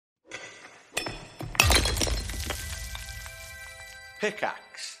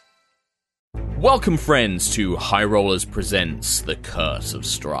Pickaxe. Welcome, friends, to High Rollers Presents The Curse of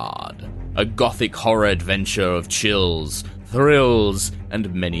Strahd, a gothic horror adventure of chills, thrills,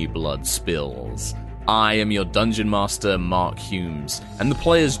 and many blood spills. I am your Dungeon Master, Mark Humes, and the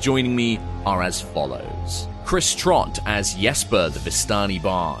players joining me are as follows. Chris Trott as Jesper, the Vistani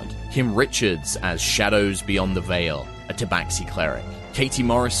Bard. Kim Richards as Shadows Beyond the Veil, a Tabaxi Cleric. Katie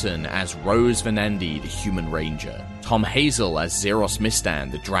Morrison as Rose Venandi, the Human Ranger. Tom Hazel as Zeros Mistan,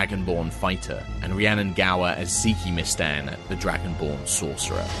 the Dragonborn Fighter. And Rhiannon Gower as Ziki Mistan, the Dragonborn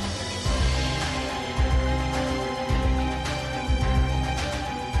Sorcerer.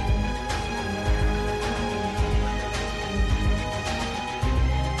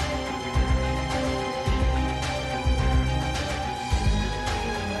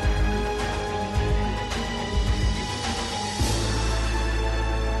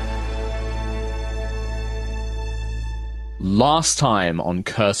 Last time on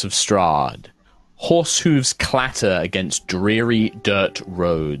Curse of Strahd, horse hooves clatter against dreary dirt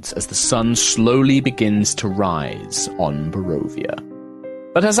roads as the sun slowly begins to rise on Barovia.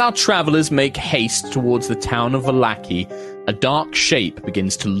 But as our travelers make haste towards the town of Vallaki, a dark shape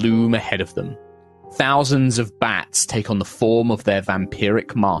begins to loom ahead of them. Thousands of bats take on the form of their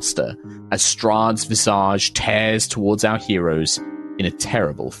vampiric master as Strahd's visage tears towards our heroes in a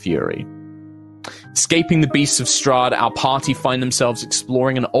terrible fury. Escaping the beasts of Strahd, our party find themselves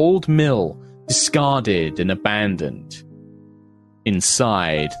exploring an old mill, discarded and abandoned.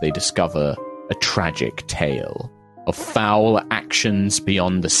 Inside, they discover a tragic tale of foul actions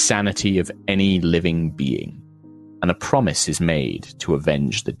beyond the sanity of any living being, and a promise is made to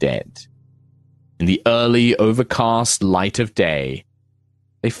avenge the dead. In the early, overcast light of day,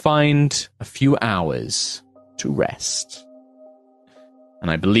 they find a few hours to rest. And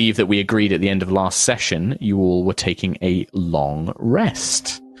I believe that we agreed at the end of last session, you all were taking a long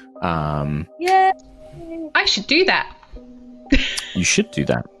rest. Yeah, I should do that. You should do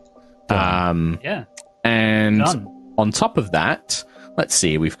that. Yeah. And Done. On top of that, let's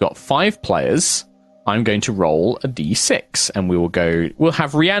see, we've got 5 players. I'm going to roll a d6, and we'll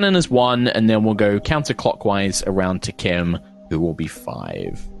have Rhiannon as 1, and then we'll go counterclockwise around to Kim, who will be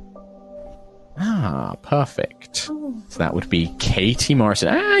 5. Ah, perfect. So that would be Katie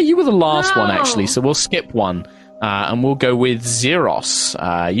Morrison. You were the last one, actually, so we'll skip one. And we'll go with Zeros.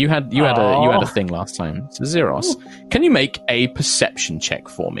 You had a thing last time. So Zeros, can you make a perception check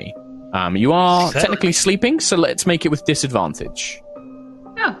for me? You are technically sleeping, so let's make it with disadvantage.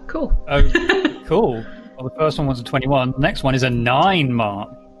 Oh, cool. Oh, cool. Well, the first one was a 21. The next one is a 9, Mark.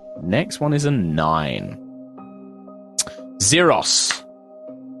 Next one is a 9. Zeros,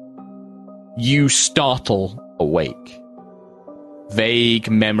 you startle awake. Vague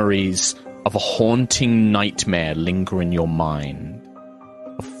memories of a haunting nightmare linger in your mind.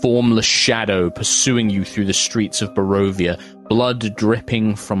 A formless shadow pursuing you through the streets of Barovia, blood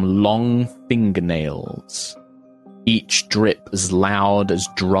dripping from long fingernails. Each drip as loud as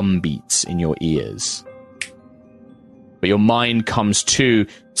drum beats in your ears. But your mind comes to,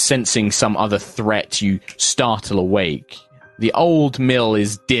 sensing some other threat, you startle awake. The old mill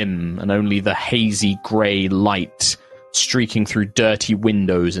is dim, and only the hazy grey light streaking through dirty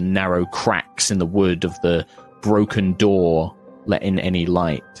windows and narrow cracks in the wood of the broken door let in any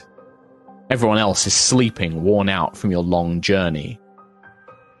light. Everyone else is sleeping, worn out from your long journey.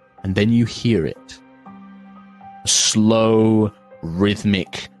 And then you hear it. A slow,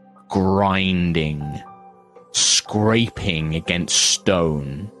 rhythmic grinding, scraping against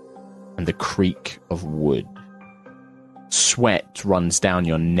stone, and the creak of wood. Sweat runs down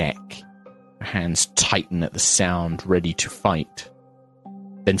your neck. Your hands tighten at the sound, ready to fight.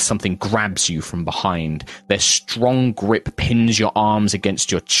 Then something grabs you from behind. Their strong grip pins your arms against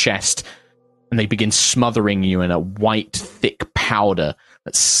your chest, and they begin smothering you in a white, thick powder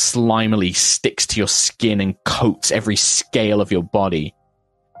that slimily sticks to your skin and coats every scale of your body.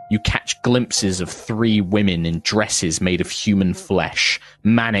 You catch glimpses of 3 women in dresses made of human flesh,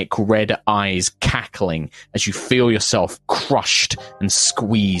 manic red eyes cackling as you feel yourself crushed and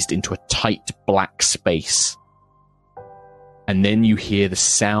squeezed into a tight black space. And then you hear the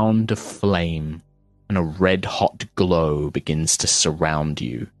sound of flame, and a red-hot glow begins to surround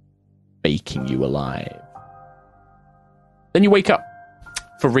you, baking you alive. Then you wake up,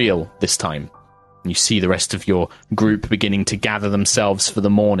 for real this time. You see the rest of your group beginning to gather themselves for the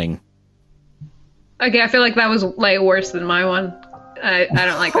morning. Okay, I feel like that was like worse than my one. I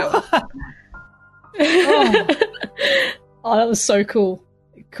don't like that one. Oh, that was so cool.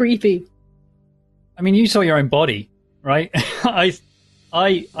 Creepy. I mean, you saw your own body, right? I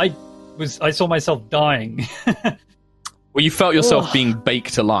saw myself dying. Well, you felt yourself Ugh. being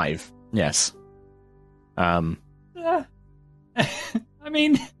baked alive. Yes. I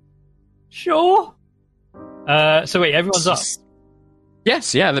mean, sure. So wait, everyone's up.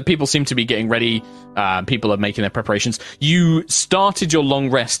 Yes, yeah, the people seem to be getting ready. People are making their preparations. You started your long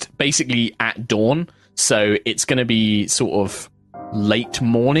rest basically at dawn, so it's going to be sort of late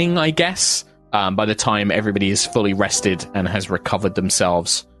morning, I guess, by the time everybody is fully rested and has recovered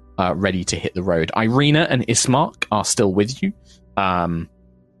themselves, ready to hit the road. Irina and Ismark are still with you.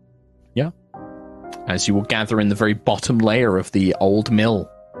 As you will gather in the very bottom layer of the old mill.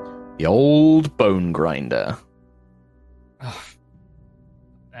 The old bone grinder.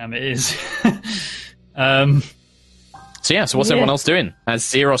 Damn, it is. So what's everyone else doing? As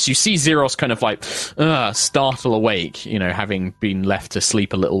Zeros, you see Zeros kind of like startle awake, having been left to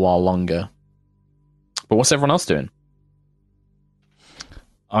sleep a little while longer. But what's everyone else doing?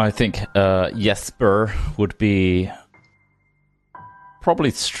 I think Jesper would be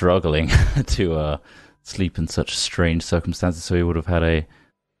probably struggling to sleep in such strange circumstances, so he would have had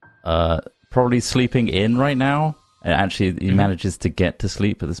probably sleeping in right now. And actually, he manages to get to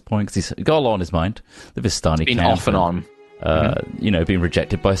sleep at this point because he's got a lot on his mind. The Vistani Been camp, off and on. Being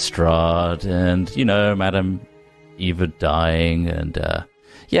rejected by Strahd, and Madame Eva dying, and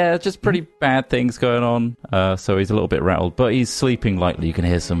just pretty bad things going on. So he's a little bit rattled, but he's sleeping lightly. You can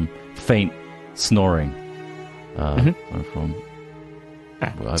hear some faint snoring from.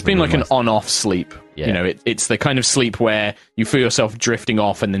 It's been like an on-off sleep. Yeah. It's the kind of sleep where you feel yourself drifting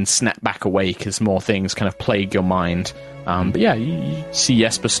off and then snap back awake as more things kind of plague your mind. But yeah, you see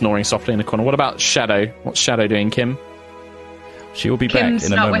Jesper snoring softly in the corner. What about Shadow? What's Shadow doing, Kim? She will be Kim's back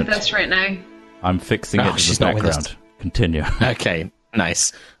in a not moment. with us right now. I'm fixing it in she's the not with us. background. Continue. Okay,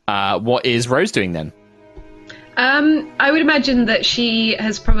 nice. What is Rose doing then? I would imagine that she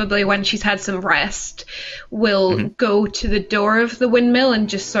has probably, when she's had some rest, will go to the door of the windmill and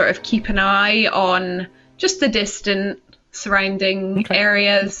just sort of keep an eye on just the distant surrounding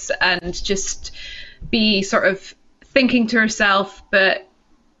areas and just be sort of thinking to herself, but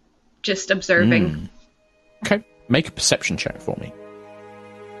just observing. Okay, make a perception check for me.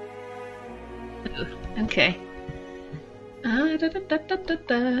 Okay.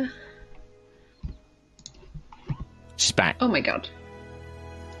 She's back. Oh my god.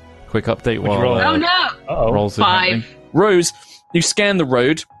 Quick update Would you roll while Oh no! rolls are happening. 5. Rose, you scan the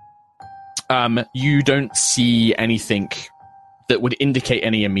road. You don't see anything that would indicate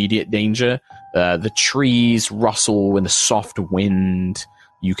any immediate danger. The trees rustle in the soft wind.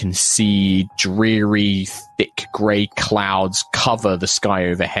 You can see dreary, thick grey clouds cover the sky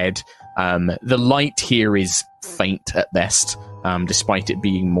overhead. The light here is faint at best, despite it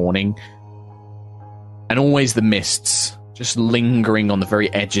being morning. And always the mists, just lingering on the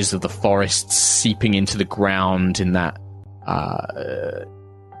very edges of the forests, seeping into the ground in that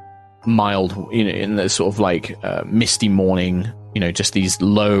mild, in the sort of like misty morning. Just these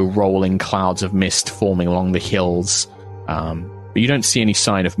low rolling clouds of mist forming along the hills. But you don't see any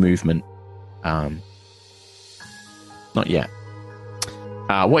sign of movement. Not yet.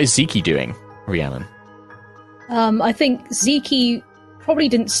 What is Zeke doing, Rhiannon? I think Zeke probably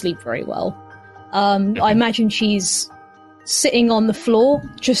didn't sleep very well. I imagine she's sitting on the floor,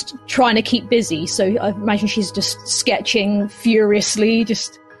 just trying to keep busy. So I imagine she's just sketching furiously,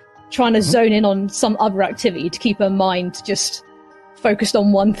 just trying to zone in on some other activity to keep her mind just focused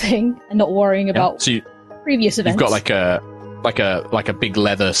on one thing and not worrying about previous events. You've got like a big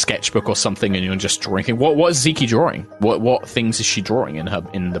leather sketchbook or something, and you're just drawing. What is Zeke drawing? What things is she drawing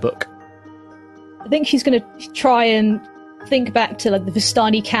in the book? I think she's going to try and think back to like the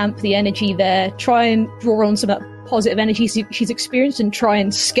Vistani camp, the energy there, try and draw on some of that positive energy she's experienced and try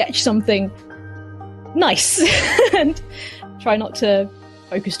and sketch something nice and try not to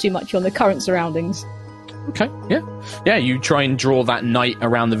focus too much on the current surroundings. Okay, yeah. You try and draw that night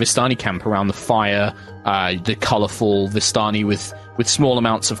around the Vistani camp, around the fire, the colourful Vistani with small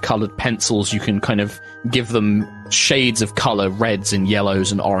amounts of coloured pencils. You can kind of give them shades of colour, reds and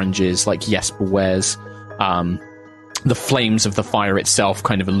yellows and oranges, like Jesper wears. The flames of the fire itself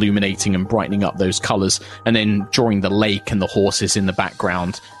kind of illuminating and brightening up those colours, and then drawing the lake and the horses in the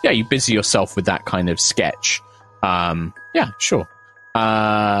background. Yeah, you busy yourself with that kind of sketch. Yeah, sure.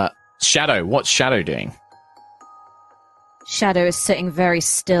 Shadow, what's Shadow doing? Shadow is sitting very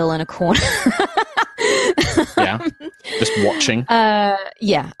still in a corner. Yeah, just watching.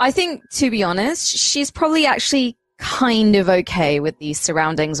 Yeah, I think, to be honest, she's probably actually kind of okay with these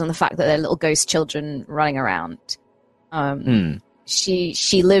surroundings and the fact that there are little ghost children running around.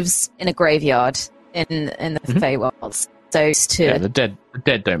 She lives in a graveyard in the Feywilds, so the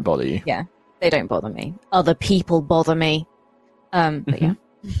dead don't bother you. Yeah, they don't bother me. Other people bother me. But yeah.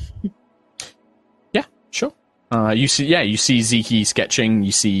 Yeah, sure. You see Zeke sketching.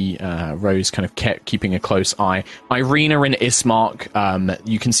 You see Rose kind of keeping a close eye. Irina and Ismark,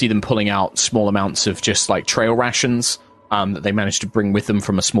 you can see them pulling out small amounts of just like trail rations that they managed to bring with them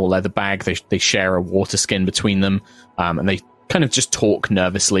from a small leather bag. They share a water skin between them, and they kind of just talk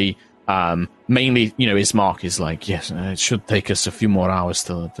nervously. Mainly, Ismark is like, yes, it should take us a few more hours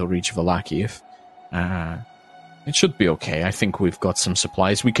to reach Valakiev. It should be okay. I think we've got some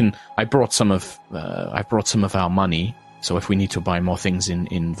supplies. I brought some of our money. So if we need to buy more things in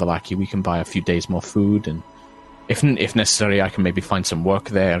Vallaki, we can buy a few days more food, and if necessary, I can maybe find some work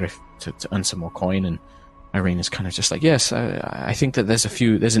there to earn some more coin. And Irina's kind of just like, yes, I think that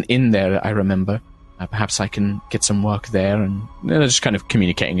there's an inn there. I remember. Perhaps I can get some work there, and they're just kind of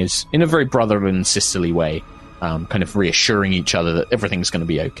communicating in a very brotherly and sisterly way, kind of reassuring each other that everything's going to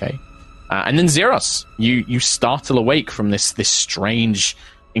be okay. And then Zeros, you startle awake from this strange,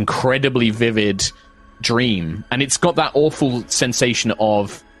 incredibly vivid dream, and it's got that awful sensation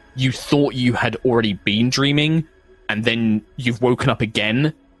of you thought you had already been dreaming, and then you've woken up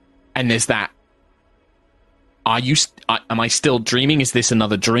again, and there's that. Am I still dreaming? Is this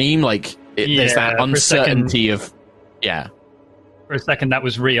another dream? There's that uncertainty of, yeah. For a second, that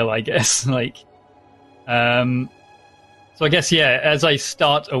was real, I guess. So I guess, yeah, as I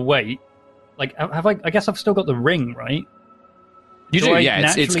start awake, I guess I've still got the ring, right? You do,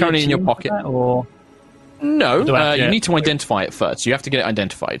 yeah. It's currently in your pocket. Or no, you need to identify it first. You have to get it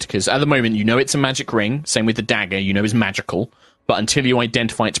identified, because at the moment, it's a magic ring. Same with the dagger, is magical. But until you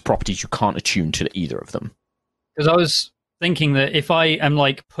identify its properties, you can't attune to either of them. Because I was thinking that if I am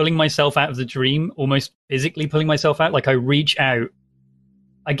pulling myself out of the dream, almost physically pulling myself out, I reach out,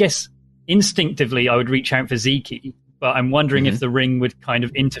 I guess instinctively I would reach out for Zeke, but I'm wondering if the ring would kind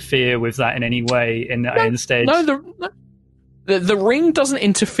of interfere with that in any way. Instead, the ring doesn't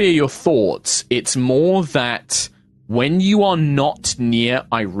interfere your thoughts. It's more that when you are not near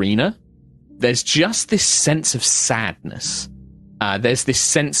Irina, there's just this sense of sadness. There's this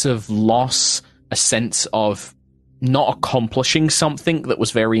sense of loss, a sense of not accomplishing something that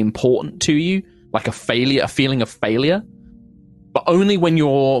was very important to you, like a feeling of failure, but only when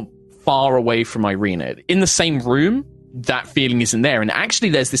you're far away from Irina. In the same room, that feeling isn't there. And actually,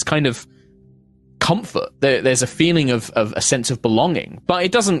 there's this kind of comfort. There's a feeling of a sense of belonging, but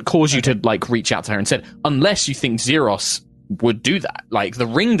it doesn't cause you to reach out to her instead, unless you think Zeros would do that. The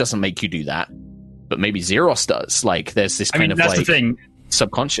ring doesn't make you do that, but maybe Zeros does. There's this kind of that's the thing.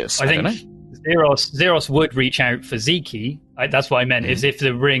 Subconscious. I don't know. Zeros would reach out for Zeke. That's what I meant. Is if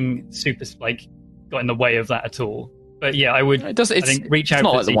the ring got in the way of that at all. But yeah, I would. I think reach out. It's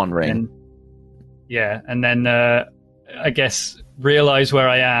not for like Zeke the One Ring. And then I guess realize where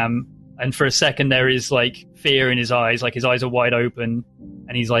I am. And for a second, there is fear in his eyes. His eyes are wide open,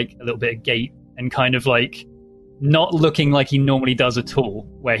 and he's a little bit agape, and kind of not looking like he normally does at all.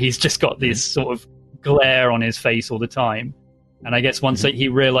 Where he's just got this sort of glare on his face all the time. And I guess once he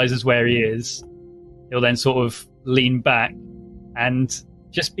realizes where he is, he'll then sort of lean back and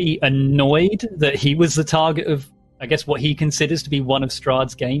just be annoyed that he was the target of, I guess, what he considers to be one of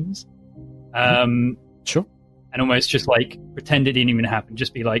Strahd's games. Sure. And almost just pretend it didn't even happen.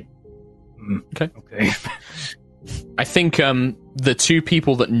 Just be okay. I think the two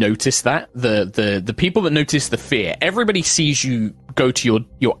people that notice that, the people that notice the fear, everybody sees you go to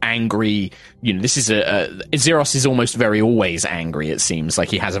your angry, this is Zeros is almost very always angry, it seems.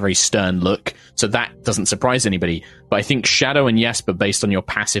 He has a very stern look, so that doesn't surprise anybody. But I think Shadow and Jesper, based on your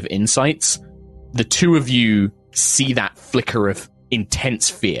passive insights, the two of you see that flicker of intense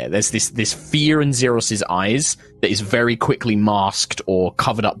fear. There's this fear in Zeros' eyes that is very quickly masked or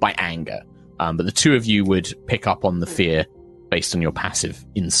covered up by anger. But the two of you would pick up on the fear based on your passive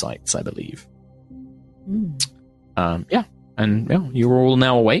insights, I believe. And you're all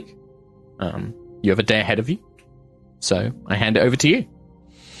now awake. You have a day ahead of you. So I hand it over to you.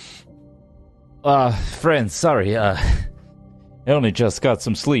 Friends, sorry. I only just got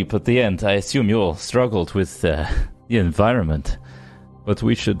some sleep at the end. I assume you all struggled with the environment. But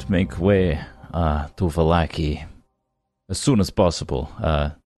we should make way to Vallaki as soon as possible.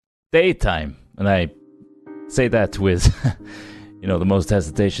 Daytime. And I say that with, the most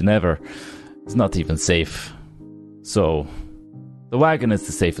hesitation ever. It's not even safe. So, the wagon is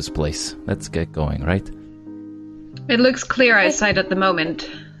the safest place. Let's get going, right? It looks clear outside at the moment,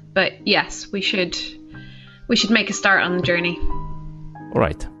 but yes, we should make a start on the journey. All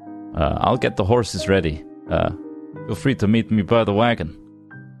right. I'll get the horses ready. Feel free to meet me by the wagon.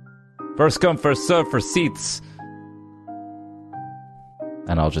 First come, first serve for seats.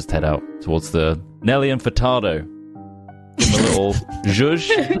 And I'll just head out towards the Nelly and Furtado. Give him a little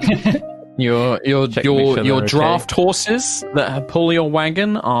zhuzh. Your draft horses that pull your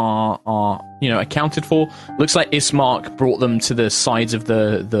wagon are accounted for. Looks like Ismark brought them to the sides of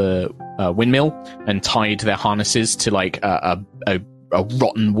the windmill and tied their harnesses to like a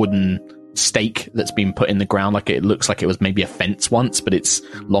rotten wooden stake that's been put in the ground. Like it looks like it was maybe a fence once, but it's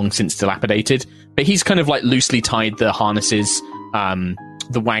long since dilapidated. But he's kind of like loosely tied the harnesses.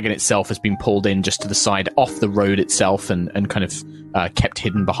 The wagon itself has been pulled in just to the side off the road itself and kind of kept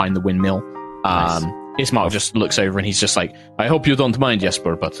hidden behind the windmill. Nice. Ismark just looks over and he's just like, I hope you don't mind,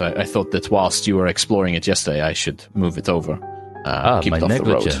 Jesper, but I thought that whilst you were exploring it yesterday, I should move it over. Keep my it off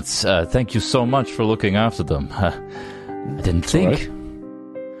negligence. the road. Thank you so much for looking after them. I didn't think.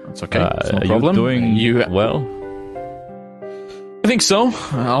 It's okay. It's no are problem. you doing well? I think so.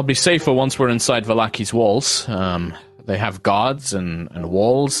 I'll be safer once we're inside Valaki's walls. They have guards and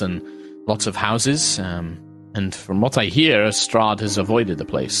walls and lots of houses. And from what I hear, Strahd has avoided the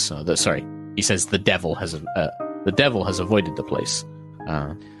place. He says the devil has avoided the place.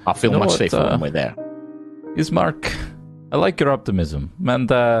 I'll feel much safer when we're there. Ismark, I like your optimism, and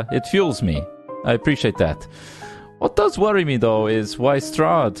it fuels me. I appreciate that. What does worry me, though, is why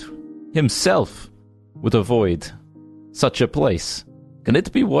Strahd himself would avoid such a place. Can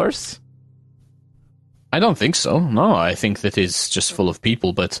it be worse? I don't think so. No, I think that is just full of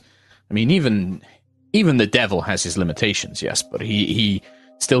people. But I mean, even the devil has his limitations. Yes, but he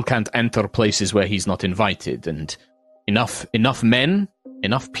still can't enter places where he's not invited. And enough men,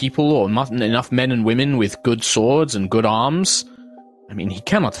 enough people, or not enough men and women with good swords and good arms. I mean, he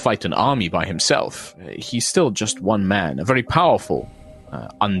cannot fight an army by himself. He's still just one man, a very powerful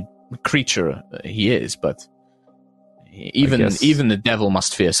creature he is. But even the devil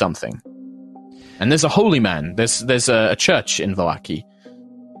must fear something. And there's a holy man. There's a church in Vallaki.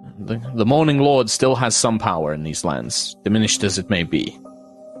 The Morning Lord still has some power in these lands, diminished as it may be.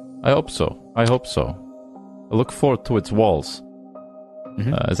 I hope so. I look forward to its walls.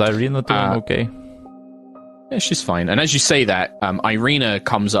 Mm-hmm. Is Irina doing okay? Yeah, she's fine. And as you say that, Irina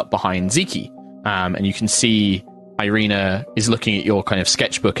comes up behind Ziki, and you can see Irina is looking at your kind of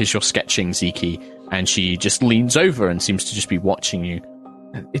sketchbook as you're sketching, Ziki, and she just leans over and seems to just be watching you.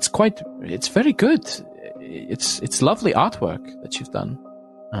 It's very good. It's lovely artwork that you've done.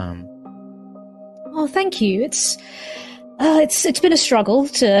 Oh, thank you. It's been a struggle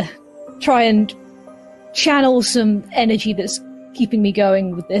to try and channel some energy that's keeping me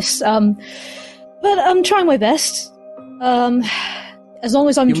going with this. But I'm trying my best. As long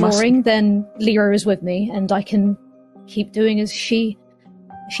as I'm drawing, then Lyra is with me, and I can keep doing as she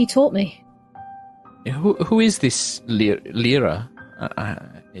taught me. Who is this Lyra?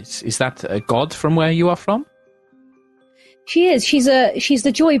 Is that a god from where you are from? She is. She's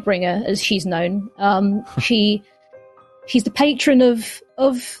the joy bringer, as she's known. She's the patron of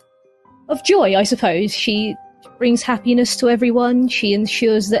joy, I suppose. She brings happiness to everyone. She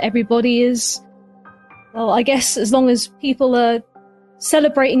ensures that everybody is, well, I guess as long as people are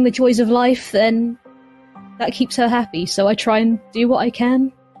celebrating the joys of life, then that keeps her happy. So I try and do what I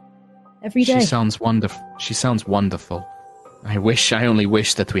can every day. She sounds wonderful. I only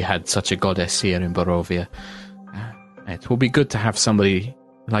wish that we had such a goddess here in Barovia. It will be good to have somebody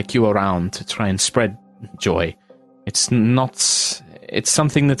like you around to try and spread joy. It's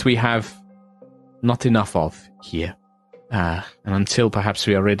something that we have not enough of here. And until perhaps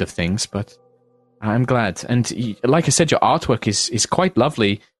we are rid of things, but I'm glad. And like I said, your artwork is quite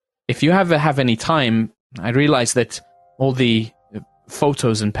lovely. If you ever have any time, I realize that all the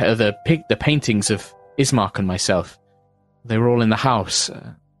photos and the paintings of Ismark and myself, they were all in the house.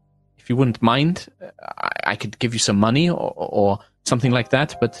 If you wouldn't mind, I could give you some money or something like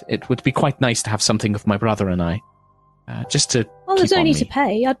that, but it would be quite nice to have something of my brother and I. Just to there's no need to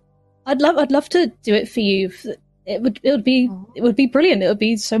pay. I'd love to do it for you. It would be brilliant. It would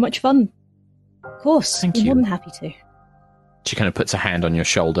be so much fun. Of course, I'm more than happy to. She kind of puts a hand on your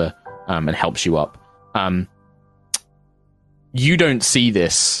shoulder and helps you up. You don't see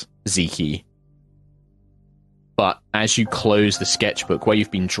this, Ziki, but as you close the sketchbook where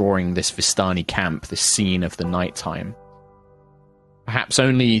you've been drawing this Vistani camp, this scene of the nighttime, perhaps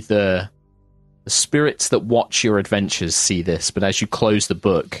only the spirits that watch your adventures see this, but as you close the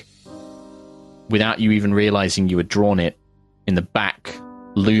book, without you even realizing you had drawn it, in the back,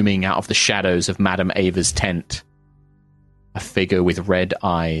 looming out of the shadows of Madame Ava's tent, a figure with red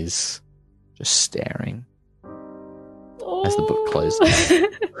eyes, just staring as the book closes.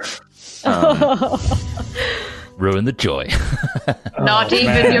 Ruin the joy. Not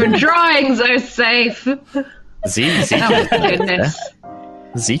even your drawings are safe. Z. Oh, goodness.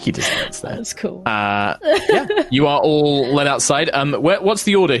 Zeke distance there. That's cool. Yeah, you are all led outside. What's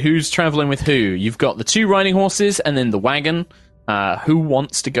the order? Who's traveling with who? You've got the 2 riding horses and then the wagon. Who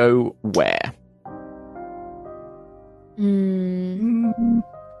wants to go where?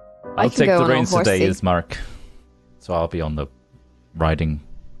 I'll take go the on reins a today, horsey. is Mark. So I'll be on the riding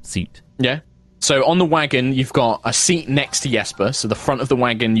seat. Yeah. So on the wagon, you've got a seat next to Jesper. So the front of the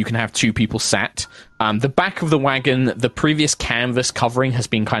wagon, you can have 2 people sat. The back of the wagon, the previous canvas covering has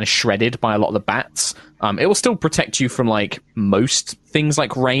been kind of shredded by a lot of the bats. It will still protect you from like most things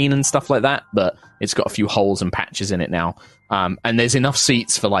like rain and stuff like that, but it's got a few holes and patches in it now. And there's enough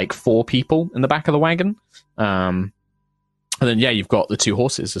seats for like 4 people in the back of the wagon. And then, yeah, you've got the 2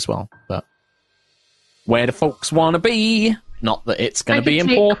 horses as well. But where do folks want to be? Not that it's going to be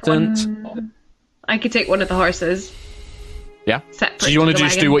important. I could take one of the horses. Yeah. Separate So you want to the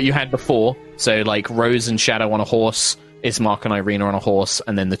just wagon. do what you had before? So like Rose and Shadow on a horse, Ismark and Irina on a horse,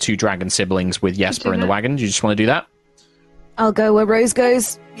 and then the 2 dragon siblings with Jesper in the that. wagon. Do you just want to do that? I'll go where Rose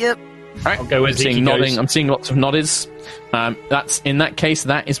goes. Yep. All right. I'll go where I'm seeing Zeke nodding. goes. I'm seeing lots of nodders. That's in that case.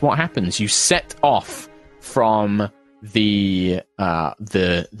 That is what happens. You set off from the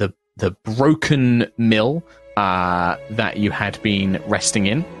broken mill that you had been resting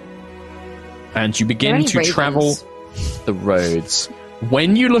in, and you begin any to ravens? travel the roads.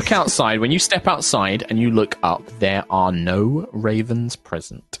 When you look outside, when you step outside and you look up, there are no ravens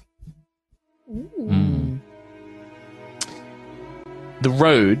present. The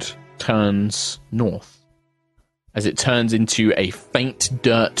road turns north as it turns into a faint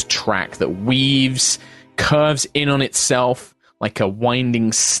dirt track that weaves, curves in on itself like a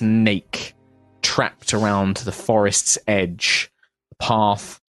winding snake trapped around the forest's edge. The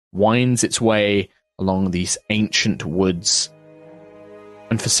path winds its way along these ancient woods,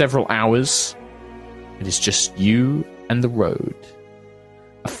 and for several hours, it is just you and the road.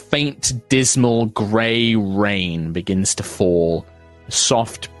 A faint, dismal, grey rain begins to fall. The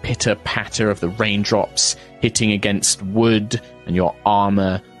soft pitter-patter of the raindrops hitting against wood and your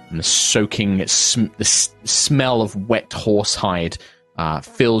armor, and the soaking smell of wet horsehide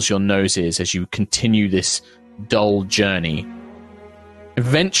fills your noses as you continue this dull journey.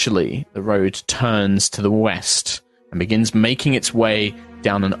 Eventually, the road turns to the west and begins making its way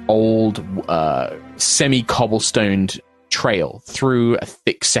down an old, semi-cobblestoned trail through a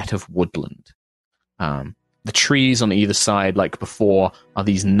thick set of woodland. The trees on either side, like before, are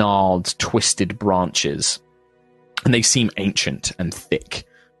these gnarled, twisted branches, and they seem ancient and thick.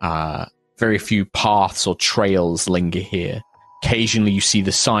 Very few paths or trails linger here. Occasionally you see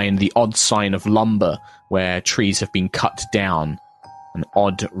the odd sign of lumber, where trees have been cut down, and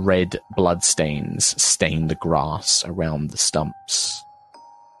odd red bloodstains stain the grass around the stumps.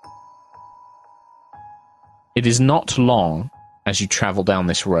 It is not long as you travel down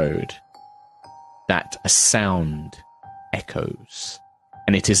this road that a sound echoes.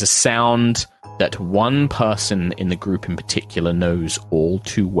 And it is a sound that one person in the group in particular knows all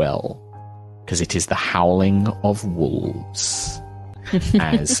too well, because it is the howling of wolves.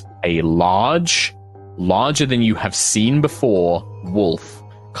 As a larger than you have seen before wolf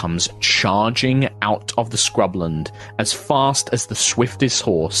comes charging out of the scrubland as fast as the swiftest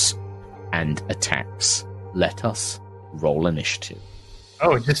horse and attacks. Let us roll initiative.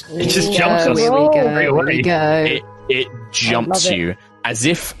 Oh, it just jumps us. Here we go. straight Here we away. go. It jumps love it. you as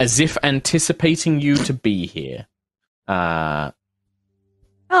if anticipating you to be here. Oh,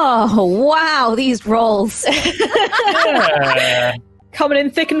 wow, these rolls. Yeah. Coming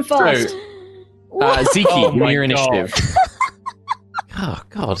in thick and fast. So, Zeke, Oh my your God. initiative. Oh,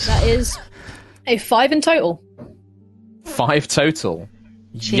 God. That is a 5 in total. 5 total.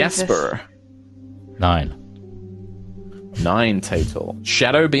 Jesus. Jesper, 9. 9 total.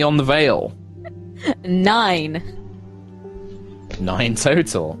 Shadow Beyond the Veil, 9. 9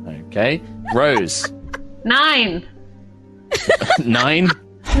 total. Okay. Rose, 9. 9.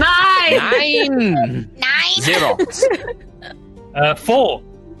 9. 9. 0. 4.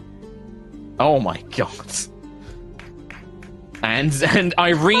 Oh my god. And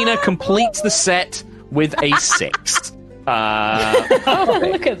Irina completes the set with a 6. Look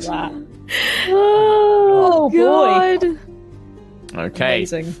at that. Oh, boy. God. Okay.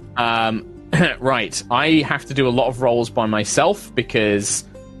 Amazing. Right. I have to do a lot of rolls by myself because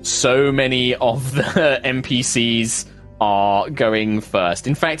so many of the NPCs are going first.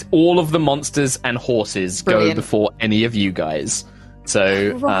 In fact, all of the monsters and horses go Brilliant. before any of you guys.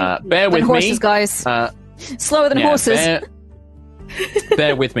 So bear Than with horses, me. guys. Uh, Slower than yeah, horses.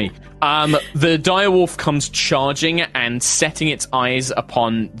 bear with me. The direwolf comes charging and setting its eyes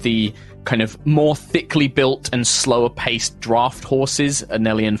upon the kind of more thickly built and slower paced draft horses,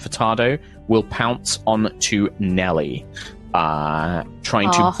 Nelly and Furtado, will pounce onto Nelly,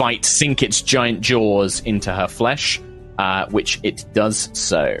 trying to sink its giant jaws into her flesh, which it does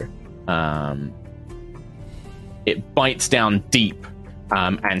so. It bites down deep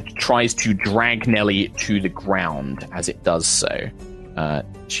and tries to drag Nelly to the ground as it does so.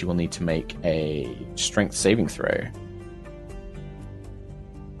 She will need to make a strength saving throw.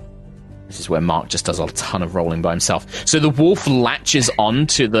 This is where Mark just does a ton of rolling by himself. So the wolf latches on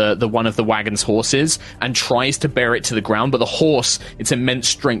to the one of the wagon's horses and tries to bear it to the ground, but the horse, its immense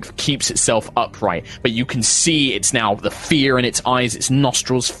strength, keeps itself upright. But you can see it's now the fear in its eyes, its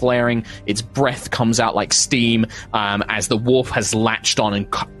nostrils flaring, its breath comes out like steam as the wolf has latched on and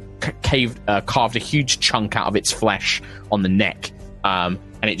carved a huge chunk out of its flesh on the neck. And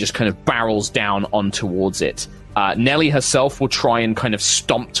it just kind of barrels down on towards it. Nelly herself will try and kind of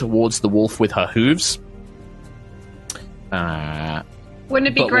stomp towards the wolf with her hooves. Wouldn't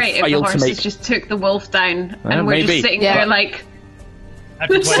it be great if the horses just took the wolf down and we're just sitting there like...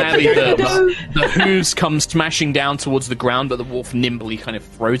 Sadly, the hooves come smashing down towards the ground, but the wolf nimbly kind of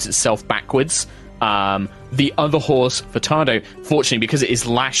throws itself backwards. The other horse, Furtado, fortunately, because it is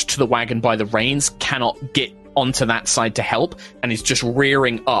lashed to the wagon by the reins, cannot get onto that side to help and is just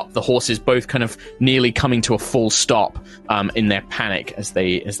rearing up. The horses both kind of nearly coming to a full stop in their panic as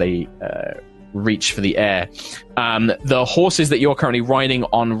they reach for the air. The horses that you're currently riding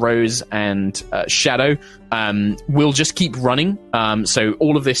on, Rose and Shadow, will just keep running. So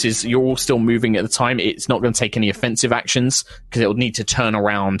all of this is, you're all still moving at the time. It's not going to take any offensive actions because it will need to turn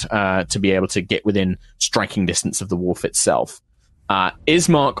around to be able to get within striking distance of the wolf itself.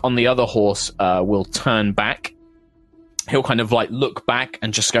 Ismark on the other horse will turn back. He'll kind of like look back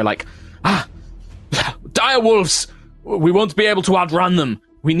and just go like, dire wolves! We won't be able to outrun them.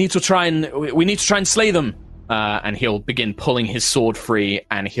 We need to try and slay them. And he'll begin pulling his sword free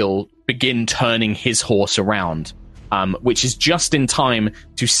and he'll begin turning his horse around, which is just in time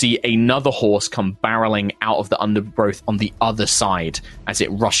to see another horse come barreling out of the undergrowth on the other side as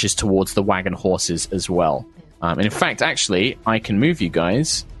it rushes towards the wagon horses as well. And in fact, actually, I can move you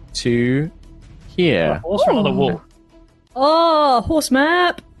guys to here. Horse or another wolf? Oh, horse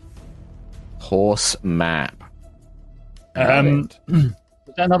map. Horse map. Is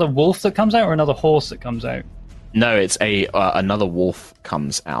that another wolf that comes out or another horse that comes out? No, it's another wolf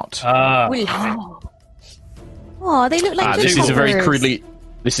comes out. Oh, they look like this is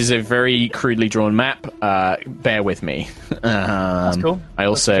a very crudely drawn map. Bear with me. That's cool. I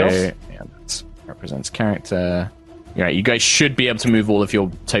also that represents character. Yeah, you guys should be able to move all of your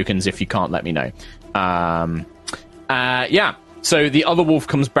tokens. If you can't, let me know. So the other wolf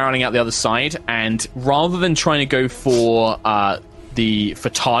comes barreling out the other side, and rather than trying to go for the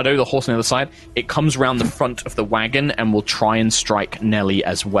Furtado, the horse on the other side, it comes around the front of the wagon and will try and strike Nelly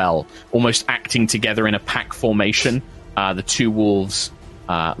as well, almost acting together in a pack formation. The two wolves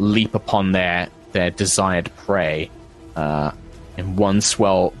leap upon their desired prey in one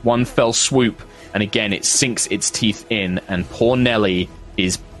fell swoop, and again it sinks its teeth in, and poor Nelly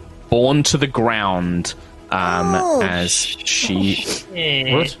is borne to the ground as she...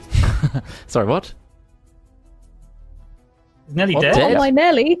 What? Sorry, what? Is Nelly What, dead? dead? Oh, my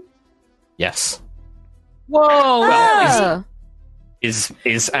Nelly. Yes. Whoa! Oh. Is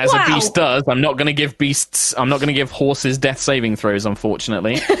as a beast does. I'm not going to give horses death saving throws,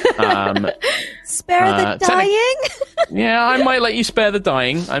 unfortunately. Spare the dying? Yeah, I might let you spare the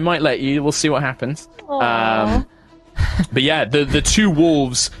dying. I might let you. We'll see what happens. But yeah, the two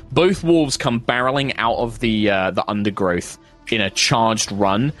wolves, both wolves come barreling out of the undergrowth in a charged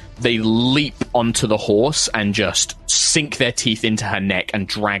run. They leap onto the horse and just sink their teeth into her neck and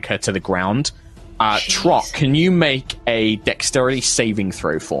drag her to the ground. Trot, can you make a dexterity saving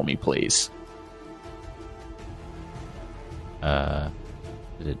throw for me, please?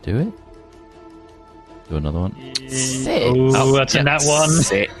 Did it do it? Do another one. 6. Oh, that's a nat one.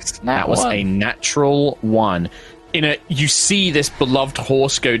 6. That was a natural 1. You see this beloved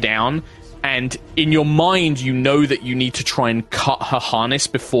horse go down, and in your mind you know that you need to try and cut her harness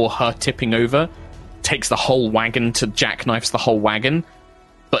before her tipping over. Takes the whole wagon to jackknifes the whole wagon.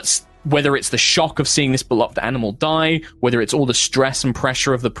 But whether it's the shock of seeing this beloved animal die, whether it's all the stress and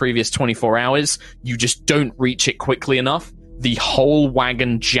pressure of the previous 24 hours, you just don't reach it quickly enough. The whole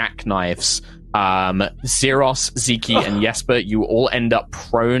wagon jackknifes. Xeros, Ziki, and Jesper, you all end up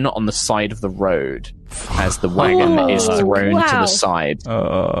prone on the side of the road as the wagon is thrown to the side.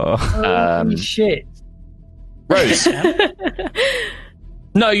 Holy shit. Rose.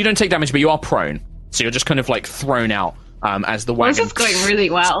 No, you don't take damage, but you are prone. So you're just kind of like thrown out. as the This wagon is going really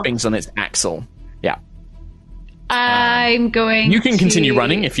well. swings on its axle. Yeah. I'm going. You can continue to-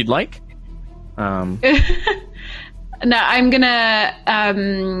 running if you'd like. No, I'm gonna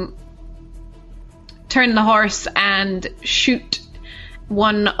turn the horse and shoot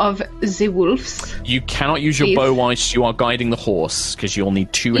one of the wolves. You cannot use your Please. bow whilst you are guiding the horse because you'll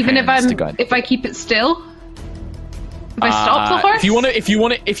need two Even hands if to guide. if I keep it still, if I stop the horse. If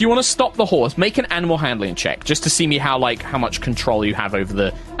you want to stop the horse, make an animal handling check just to see me how much control you have over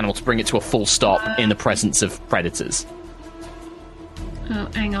the animal to bring it to a full stop in the presence of predators. Oh,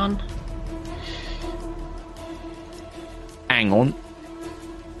 hang on. Hang on,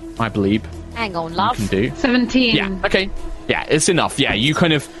 I believe Hang on, you love. can do. 17. Yeah. Okay. Yeah, it's enough. Yeah, you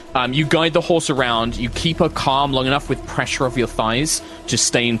kind of you guide the horse around. You keep her calm long enough with pressure of your thighs to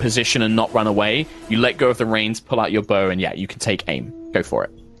stay in position and not run away. You let go of the reins, pull out your bow, and yeah, you can take aim. Go for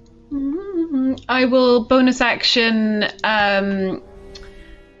it. I will bonus action. Blah,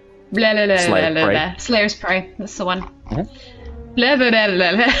 blah, blah, Slayer blah, Prey. blah. Slayer's Prey. That's the one. Mhm. Blah, blah, blah,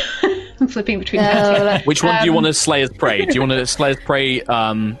 blah, blah. I'm flipping between that. Which one do you want to slay as prey? Do you want to slay as prey?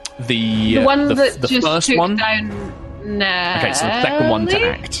 The one that the just first took one. down Nelly. Okay, so the second one to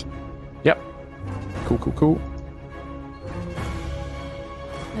act. Yep. Cool.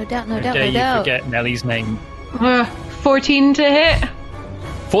 No doubt, no How doubt, dare no you doubt. forget Nellie's name? 14 to hit.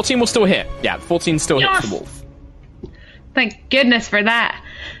 14 will still hit. Yeah, 14 still hits Yes! the wolf. Thank goodness for that.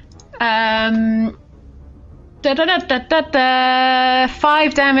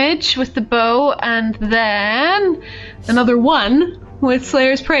 5 damage with the bow, and then another 1 with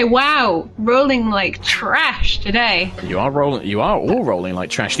Slayer's Prey. Wow, rolling like trash today. You are all rolling like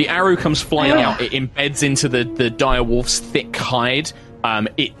trash. The arrow comes flying out. It embeds into the dire wolf's thick hide.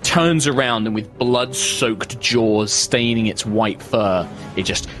 It turns around, and with blood-soaked jaws staining its white fur, it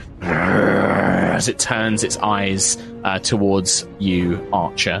just as it turns its eyes towards you,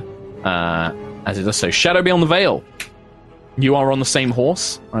 Archer. As it does so, Shadow Beyond the Veil. You are on the same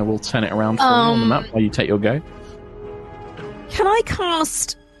horse. I will turn it around for you on the map while you take your go. Can I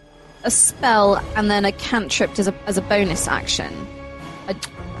cast a spell and then a cantrip as a bonus action? I've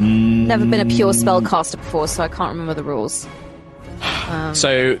never been a pure spellcaster before, so I can't remember the rules.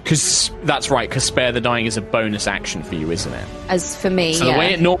 So, because that's right, because Spare the Dying is a bonus action for you, isn't it? As for me, So yeah. the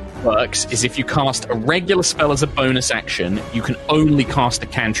way it normally works is if you cast a regular spell as a bonus action, you can only cast a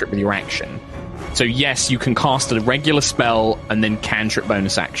cantrip with your action. So yes, you can cast a regular spell and then cantrip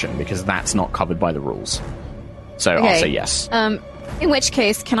bonus action, because that's not covered by the rules. So I'll Okay. say yes. In which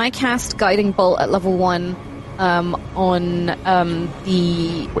case, can I cast Guiding Bolt at level 1 on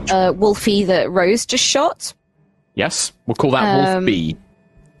the Which- Wolfie that Rose just shot? Yes, we'll call that Wolf B.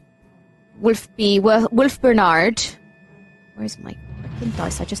 Wolf Bernard. Where's my freaking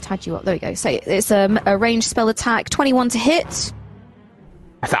dice? I just had you up. There we go. So it's a ranged spell attack, 21 to hit.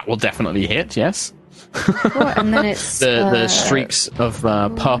 That will definitely hit, yes. And then it's The streaks of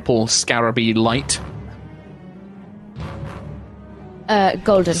purple scarabee light.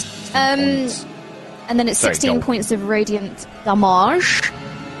 golden. And then it's Sorry, 16 gold. points of radiant damage.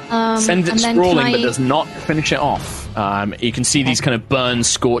 Sends it and then sprawling, can but I- does not finish it off. You can see these kind of burn,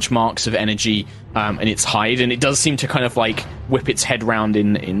 scorch marks of energy in its hide, and it does seem to kind of like whip its head round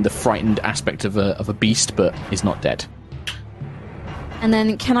in the frightened aspect of a beast, but is not dead. And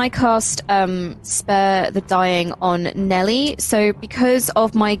then can I cast Spare the Dying on Nelly? So because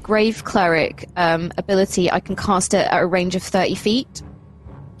of my Grave Cleric ability, I can cast it at a range of 30 feet.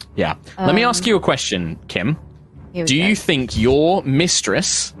 Yeah. Let me ask you a question, Kim. Here we Do go. you think your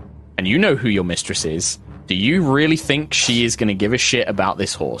mistress, and you know who your mistress is, do you really think she is going to give a shit about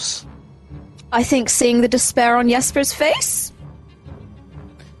this horse? I think seeing the despair on Jesper's face.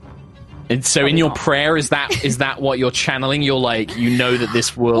 And so in your prayer, is that what you're channeling? You're like, you know that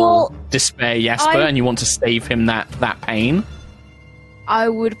this will Well, despair Jesper I- and you want to save him that pain? I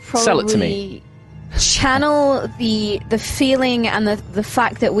would probably Sell it to me. channel the feeling and the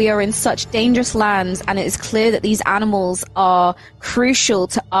fact that we are in such dangerous lands, and it is clear that these animals are crucial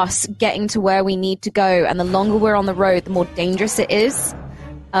to us getting to where we need to go, and the longer we're on the road, the more dangerous it is.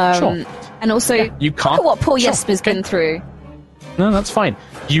 Sure. And also, You look can't. at what poor Sure, Jesper's okay. been through. No, that's fine.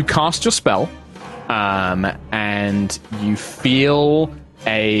 You cast your spell, and you feel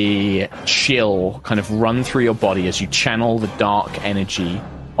a chill kind of run through your body as you channel the dark energy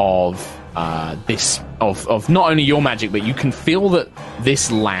of of not only your magic, but you can feel that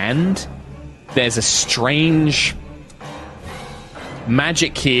this land, there's a strange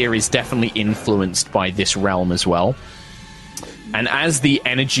magic here is definitely influenced by this realm as well. And as the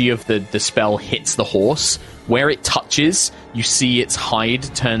energy of the spell hits the horse, where it touches, you see its hide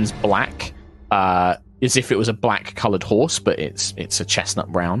turns black, as if it was a black-coloured horse, but it's a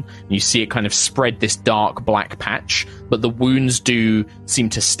chestnut brown. And you see it kind of spread this dark black patch, but the wounds do seem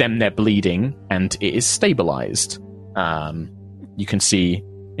to stem their bleeding, and it is stabilized. You can see,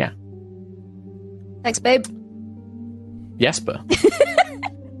 yeah. Thanks, babe. Jesper.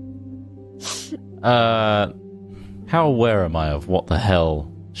 How aware am I of what the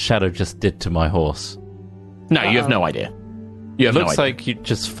hell Shadow just did to my horse? No, you have no idea. You have Looks no idea. like you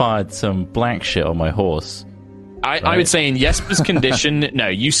just fired some black shit on my horse. I would say in Jesper's condition, no,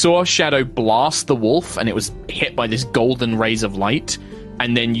 you saw Shadow blast the wolf, and it was hit by this golden rays of light,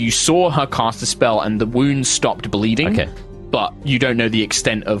 and then you saw her cast a spell, and the wound stopped bleeding. Okay. But you don't know the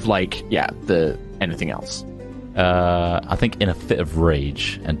extent of, like, anything else. I think in a fit of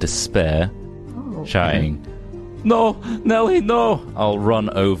rage and despair, shouting, "No, Nelly, no!" I'll run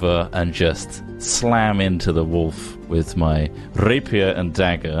over and just slam into the wolf with my rapier and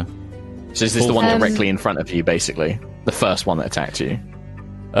dagger. So is this the one directly in front of you, basically? The first one that attacked you?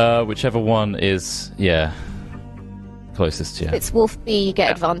 Whichever one is, closest to you. It's Wolf B, you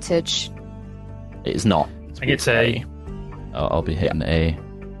get advantage. It is not. I think it's A. I'll be hitting A.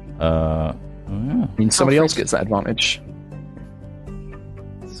 I mean, somebody else gets that advantage.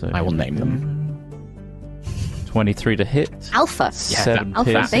 So I will name them. 23 to hit. Alpha. 7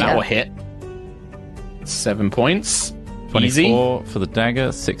 Alpha piercing. Beta. That will hit. 7 points. 24 for the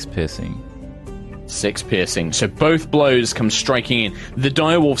dagger, 6 piercing. 6 piercing. So both blows come striking in. The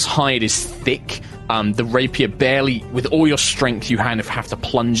direwolf's hide is thick. The rapier barely, with all your strength, you kind of have to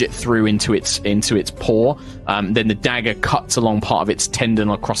plunge it through into its paw. Then the dagger cuts along part of its tendon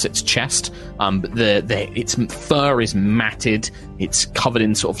across its chest. But its fur is matted. It's covered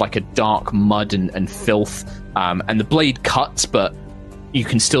in sort of like a dark mud and filth. And the blade cuts, but you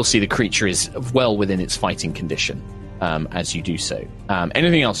can still see the creature is well within its fighting condition as you do so.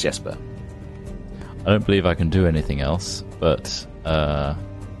 Anything else, Jesper? I don't believe I can do anything else, but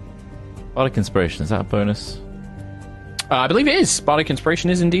Bardic Inspiration, is that a bonus? I believe it is. Bardic Inspiration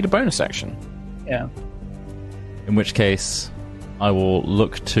is indeed a bonus action. Yeah. In which case, I will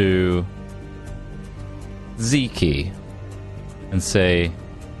look to Zeke and say,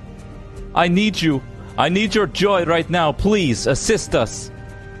 I need you. I need your joy right now. Please, assist us.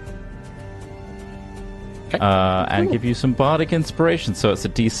 Okay. And give you some Bardic Inspiration, so it's a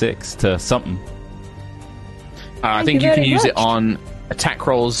D6 to something. I think you can use it on attack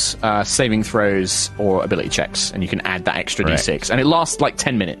rolls, saving throws, or ability checks, and you can add that extra Correct. D6. And it lasts like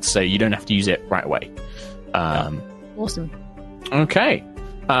 10 minutes, so you don't have to use it right away. Awesome. Okay.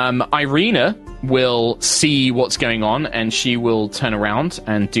 Irina will see what's going on, and she will turn around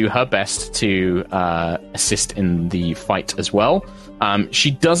and do her best to assist in the fight as well. She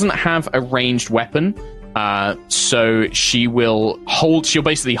doesn't have a ranged weapon, so she'll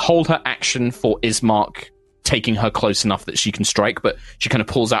basically hold her action for Ismark taking her close enough that she can strike, but she kind of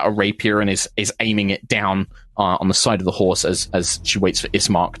pulls out a rapier and is aiming it down on the side of the horse as she waits for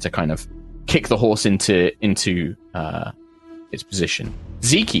Ismark to kind of kick the horse into its position.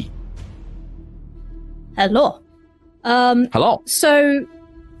 Zeke. Hello. Hello. So,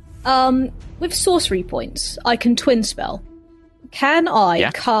 with sorcery points, I can twin spell. Can I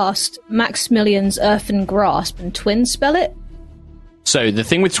cast Maximilian's Earthen Grasp and twin spell it? So the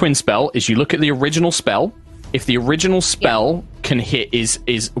thing with twin spell is you look at the original spell. If the original spell can hit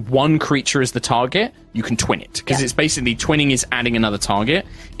is one creature as the target, you can twin it. Because it's basically twinning is adding another target.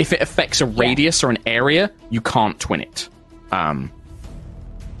 If it affects a radius or an area, you can't twin it.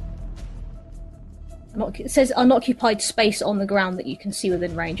 It says unoccupied space on the ground that you can see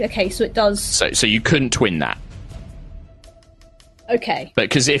within range. Okay, so it does. So you couldn't twin that. Okay. But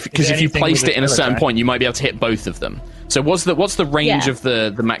because if you anything placed with it in a a certain attack? point, you might be able to hit both of them. So what's the range of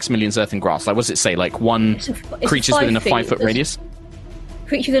the Maximilian's Earthen Grasp? Like, what does it say? Like one It's creature's 5 within a feet. 5 foot There's- radius?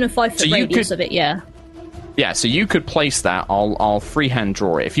 Creature within a 5 foot So you radius could- of it, yeah. Yeah, so you could place that. I'll freehand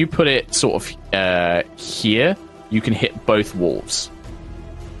draw it. If you put it sort of here, you can hit both wolves.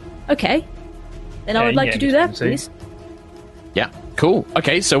 Okay. Then I would like to do that, please. Yeah, cool.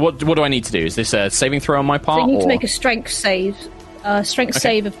 Okay, so what do I need to do? Is this a saving throw on my So part? you need or... to make a strength save.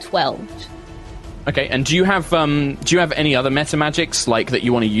 Save of 12. Okay, and do you have any other meta magics like that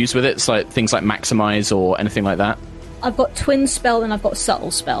you want to use with it? So like, things like maximize or anything like that? I've got twin spell and I've got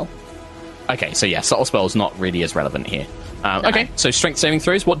subtle spell. Okay, so yeah, subtle spell is not really as relevant here. Okay, so strength saving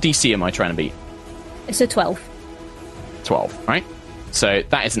throws. What DC am I trying to beat? It's a 12. 12, right? So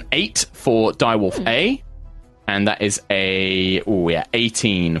that is an 8 for Direwolf A, and that is a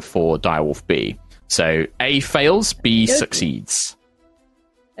 18 for Direwolf B. So A fails, B succeeds.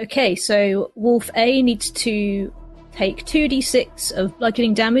 Okay, so Wolf A needs to take 2d6 of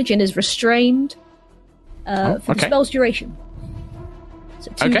bludgeoning damage and is restrained. for the okay. spell's duration.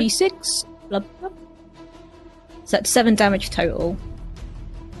 So 2d6, blah, blah. So that's 7 damage total.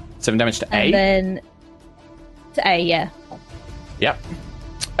 7 damage to And A? then to A, yeah. Yep.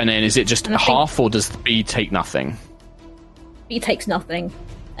 And then is it just And I think- half, or does the B take nothing? B takes nothing.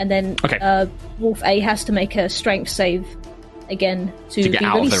 And then Okay. Wolf A has to make a strength save again to get be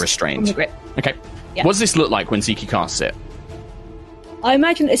out of the released restraint. from the grip. Okay. Yeah. What does this look like when Ziki casts it? I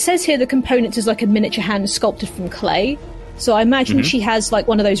imagine it says here the component is like a miniature hand sculpted from clay. So I imagine Mm-hmm. she has like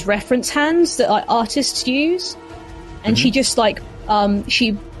one of those reference hands that like artists use, and Mm-hmm. she just like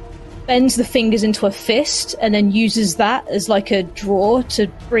she bends the fingers into a fist and then uses that as like a draw to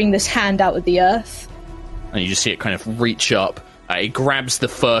bring this hand out of the earth. And you just see it kind of reach up. It grabs the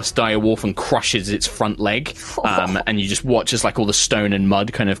first dire wolf and crushes its front leg, and you just watch as like all the stone and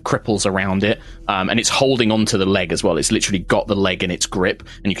mud kind of cripples around it, and it's holding onto the leg as well. It's literally got the leg in its grip,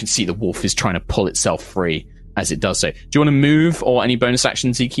 and you can see the wolf is trying to pull itself free as it does so. Do you want to move or any bonus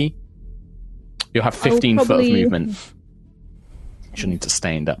action, Ziki? You'll have 15 foot of probably- movement. You'll need to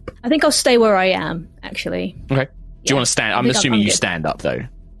stand up. I think I'll stay where I am, actually. Okay. Do Yeah, you want to stand? I I'm think assuming I'm you good. stand up though.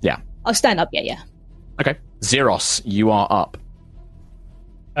 Yeah. I'll stand up, yeah. Okay. Zeros, you are up.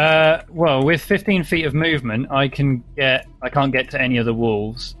 Well, with 15 feet of movement, I can't get to any of the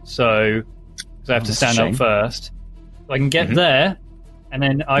wolves, so because I have to that's stand a up shame. first. So I can get Mhm. there, and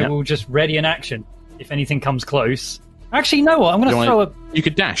then I Yep. will just ready an action if anything comes close. Actually, you know what? I'm going to You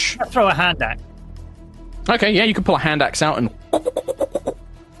could dash. throw a hand axe. Okay, yeah, you can pull a hand axe out and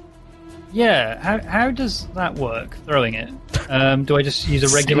Yeah, how does that work? Throwing it? Do I just use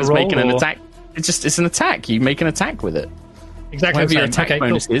a regular It's roll? making an or- attack. It's an attack. You make an attack with it. Exactly. Whatever your the same. attack Okay,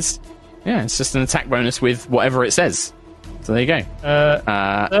 bonus cool. is. Yeah, it's just an attack bonus with whatever it says. So there you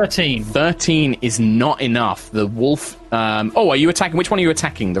go. 13. 13 is not enough. The wolf. Are you attacking? Which one are you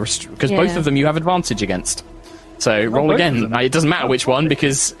attacking? Because both Yeah. of them you have advantage against. So roll both again. of them. It doesn't matter which one,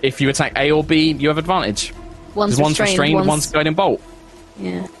 because if you attack A or B, you have advantage. One's Because one's restrained, one's guiding bolt.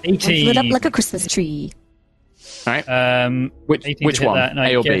 Yeah. 18. One's lit up like a Christmas tree. All right. Which which to hit one? that, and I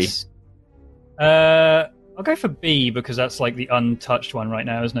A or B? guess, I'll go for B because that's like the untouched one right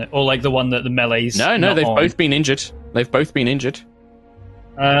now, isn't it? Or like the one that the melee's. No, not they've on. both been injured. They've both been injured.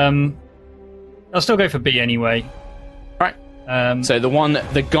 I'll still go for B anyway. Right. Um, So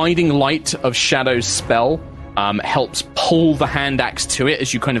the guiding light of Shadow's spell helps pull the hand axe to it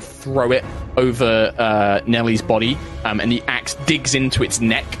as you kind of throw it over Nellie's body, and the axe digs into its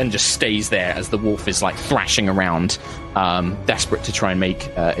neck and just stays there as the wolf is like thrashing around, desperate to try and make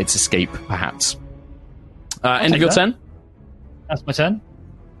its escape, perhaps. End of take your that. turn? that's my turn.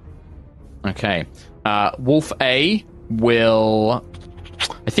 Okay. Wolf A will...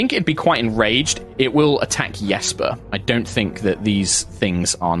 I think it'd be quite enraged. It will attack Jesper. I don't think that these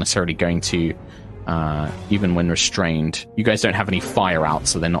things are necessarily going to, even when restrained. You guys don't have any fire out,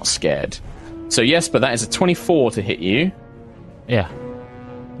 so they're not scared. So Jesper, that is a 24 to hit you. Yeah,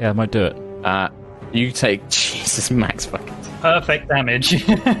 I might do it. You take... Jesus, max fucking... Perfect damage.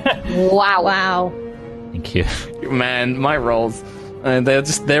 Wow. Thank you. Man, my rolls...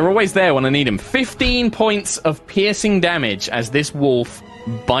 they're always there when I need them. 15 points of piercing damage as this wolf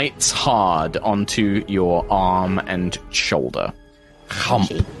bites hard onto your arm and shoulder.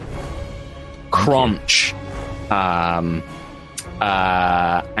 Hump. Crunch.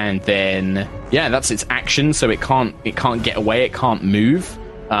 And then that's its action, so it can't get away, it can't move.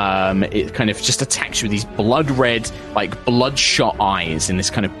 It kind of just attacks you with these blood red, like bloodshot eyes in this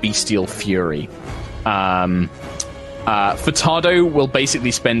kind of bestial fury. Furtado will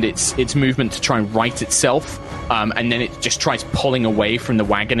basically spend its movement to try and right itself, and then it just tries pulling away from the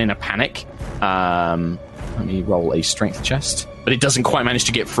wagon in a panic. Let me roll a strength chest. But it doesn't quite manage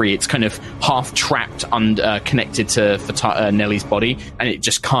to get free. It's kind of half trapped and connected to Nellie's body, and it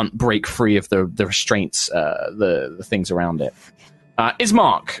just can't break free of the restraints, the things around it.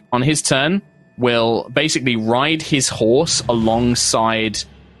 Ismark, on his turn, will basically ride his horse alongside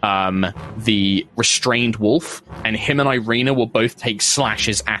the restrained wolf, and him and Irina will both take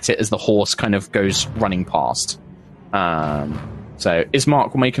slashes at it as the horse kind of goes running past. So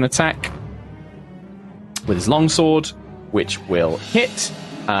Ismark will make an attack with his longsword, which will hit,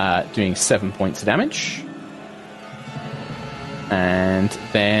 doing 7 points of damage. And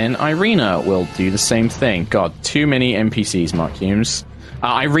then Irina will do the same thing. God, too many NPCs, Mark Humes.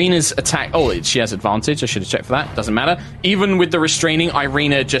 Irina's attack... she has advantage. I should have checked for that. Doesn't matter. Even with the restraining,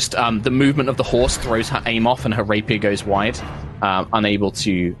 Irina just... the movement of the horse throws her aim off and her rapier goes wide. Unable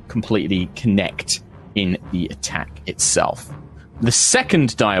to completely connect in the attack itself. The second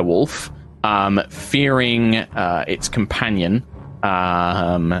direwolf, fearing its companion,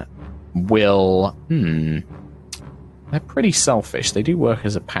 will... They're pretty selfish. They do work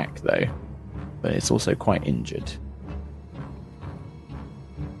as a pack, though. But it's also quite injured.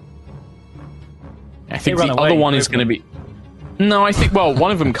 I think the other one is going to be... No, I think... Well,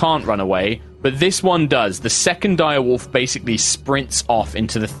 one of them can't run away, but this one does. The second direwolf basically sprints off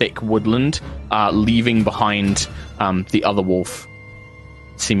into the thick woodland, leaving behind the other wolf,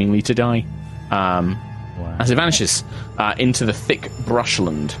 seemingly to die. As it vanishes into the thick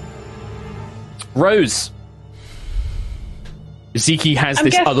brushland. Rose. Ziki has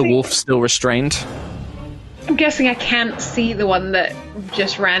this other wolf still restrained. I'm guessing I can't see the one that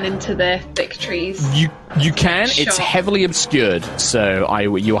just ran into the thick trees. You can. It's heavily obscured, so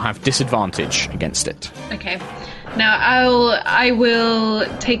you'll have disadvantage against it. Okay. Now I will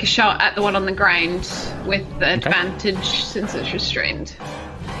take a shot at the one on the ground with the advantage since it's restrained.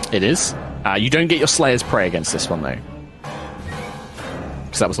 It is. You don't get your Slayer's Prey against this one, though.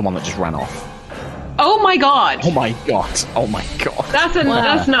 Because that was the one that just ran off. Oh my god! Oh my god! Oh my god!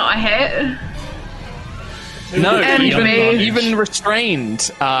 That's not a hit. No, even restrained,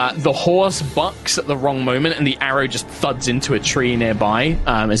 the horse bucks at the wrong moment, and the arrow just thuds into a tree nearby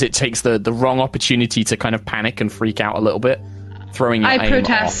as it takes the wrong opportunity to kind of panic and freak out a little bit, throwing your aim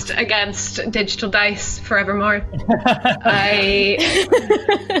protest off. Against digital dice forevermore.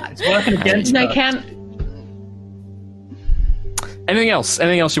 It's working against I can't. Anything else?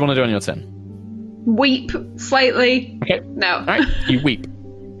 Anything else you want to do on your turn? Weep slightly. Okay. No. All right. You weep.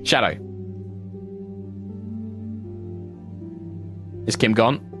 Shadow. Is Kim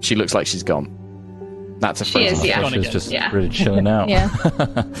gone? She looks like she's gone. That's a She is, yeah. She's just really chilling out. Yeah.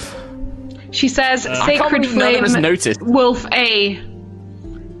 She says, I Sacred can't believe none of us Flame, noticed. Wolf A.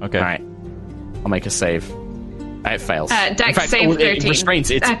 Okay. All right. I'll make a save. It fails. Dex In fact, save it 13. restrains.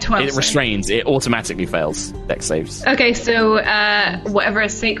 12, it restrains. It automatically fails. Dex saves. Okay, so whatever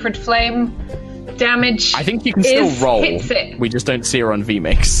Sacred Flame damage I think you can still roll. hits it. We just don't see her on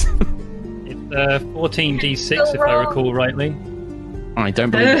VMix. It's 14d6 if I recall rightly. I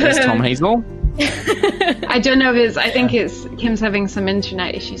don't believe it is Tom Hazel. I don't know if it's... I think it's... Kim's having some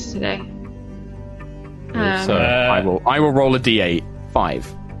internet issues today. So I will roll a d8.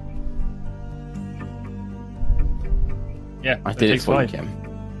 5. Yeah, I did it for you,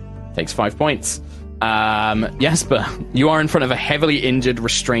 Kim. Takes 5 points. Jesper, you are in front of a heavily injured,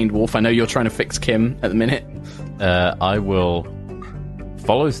 restrained wolf. I know you're trying to fix Kim at the minute. I will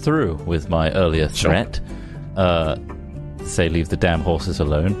follow through with my earlier threat. Say leave the damn horses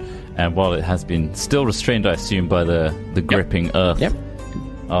alone. And while it has been still restrained, I assume, by the gripping earth. Yep.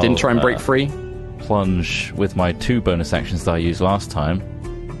 Didn't try and break free. Plunge with my 2 bonus actions that I used last time.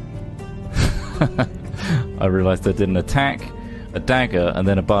 I realized I did an attack, a dagger, and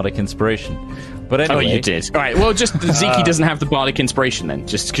then a bardic inspiration. But anyway, you did. All right. Well, just Ziki doesn't have the bardic inspiration then,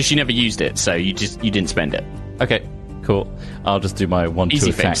 just because she never used it, so you didn't spend it. Okay, cool. I'll just do my 1-2 Easy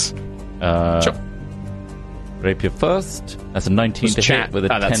attack. fix. Sure. Rapier first. That's a 19 to hit with a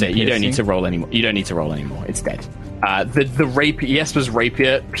 10 that's it. You don't piercing. need to roll anymore. You don't need to roll anymore. It's dead. The rapier, Jesper's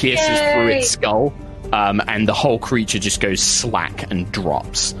rapier pierces through its skull, and the whole creature just goes slack and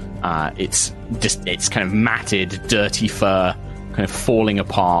drops. It's kind of matted, dirty fur, kind of falling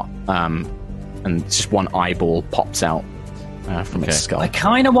apart, and just one eyeball pops out from its skull. I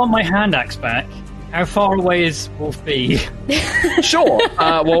kind of want my hand axe back. How far away is Wolf B? Sure.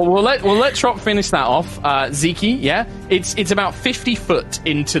 Well, we'll let Trop finish that off. Ziki, yeah, it's about 50 foot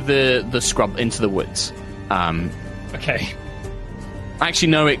into the scrub, into the woods. Okay. Actually,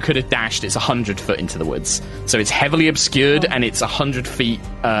 no, it could have dashed. It's 100 foot into the woods, so it's heavily obscured, and it's 100 feet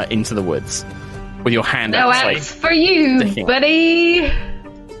into the woods with your hand No out. axe for you, sticking. buddy.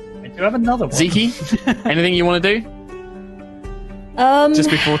 I do have another one. Ziki, anything you want to do just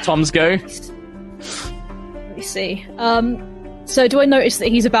before Tom's go? Let me see. So do I notice that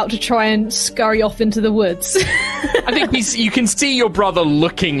he's about to try and scurry off into the woods? I think you can see your brother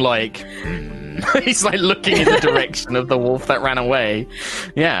looking like... He's like looking in the direction of the wolf that ran away.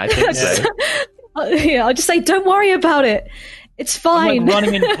 Yeah, I think so. Yeah, I'll just say, don't worry about it. It's fine. I'm like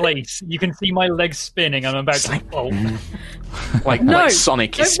running in place. You can see my legs spinning. I'm about to fall. Like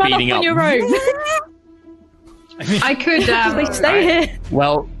Sonic is don't run speeding off up. on your own. I could... They stay here.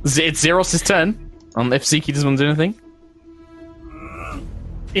 Well, it's Zeros' turn. If Ziki doesn't want to do anything.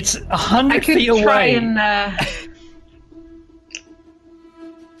 It's I 100 could feet try away. and...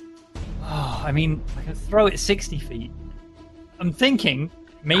 I mean, I can throw it 60 feet. I'm thinking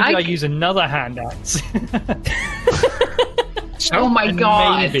maybe I I use another hand axe. oh my And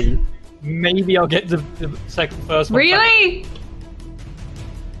god. Maybe I'll get the first one. Really? Back.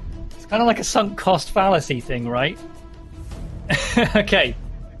 It's kind of like a sunk cost fallacy thing, right? Okay.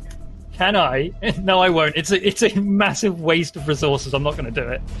 Can I? No, I won't. It's a massive waste of resources. I'm not going to do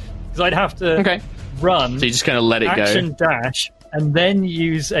it because I'd have to run. So you're just going to let it action go. dash and then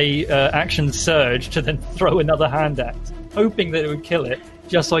use a action surge to then throw another hand axe, hoping that it would kill it,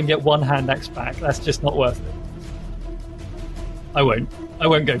 just so I can get one hand axe back. That's just not worth it. I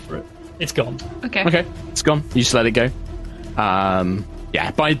won't go for it. It's gone. Okay, it's gone. You just let it go. Yeah,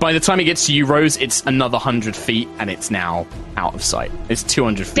 by the time it gets to you, Rose, it's another 100 feet, and it's now out of sight. It's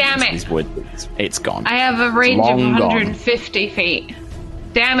 200 feet Damn into it. these woods. It's gone. I have a range of Long gone. 150 feet.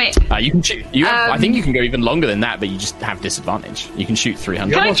 Damn it. You can shoot. I think you can go even longer than that, but you just have disadvantage. You can shoot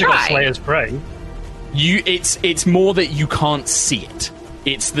 300. Can I You've also got try? Slayer's Prey. It's more that you can't see it.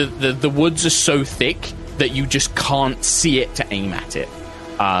 It's the woods are so thick that you just can't see it to aim at it.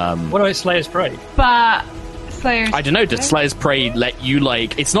 What about Slayer's Prey? But Slayer's I don't know. Does Slayer's Prey let you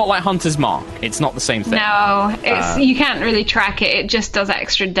it's not like Hunter's Mark. It's not the same thing. No, it's you can't really track it. It just does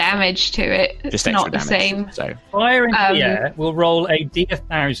extra damage to it. It's Just extra not the damage. same. So Fire into the air will roll a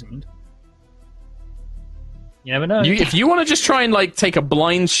D1,000. You never know. if you want to just try and take a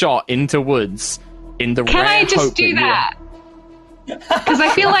blind shot into woods in the Can rare I just hope do you are- that? Because I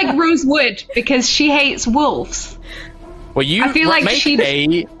feel like Rose would, because she hates wolves. Well, you I feel like make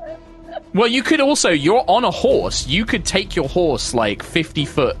she'd- Well, you could also. You're on a horse. You could take your horse 50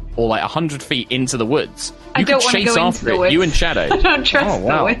 foot or 100 feet into the woods. You I don't could want to chase go into after the it. woods. You and Shadow. I don't trust Oh,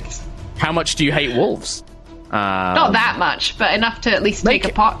 wow. the woods. How much do you hate wolves? Not that much, but enough to at least Make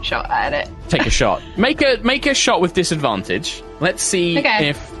take a it- pot shot at it. Take a shot. Make a shot with disadvantage. Let's see Okay.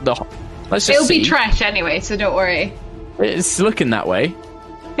 if the. Let's just It'll see. be trash anyway, so don't worry. It's looking that way.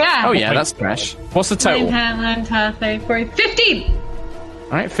 Yeah. Oh yeah, that's trash. What's the total? 9, 10, 11, 12, 13, 14, 15! All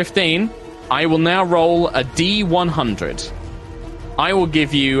right, 15. I will now roll a D100. I will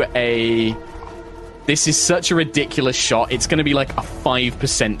give you a. This is such a ridiculous shot. It's going to be a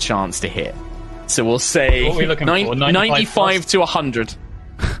 5% chance to hit. So we'll say What are we looking for? 95 to 100.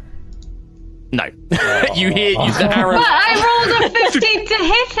 No. You hit the arrow. But I rolled a 15 to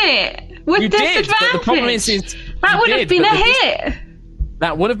hit it! With You did, disadvantage! but the problem is that you would have did, been but a the hit!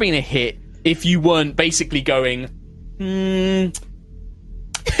 That would have been a hit if you weren't basically going. It's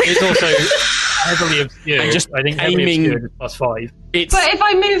also heavily obscured. Just I think heavily aiming- obscured is +5. It's But if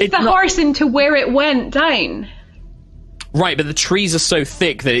I moved it's the not- horse into where it went down... Right, but the trees are so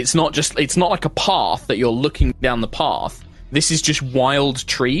thick that it's not like a path that you're looking down the path. This is just wild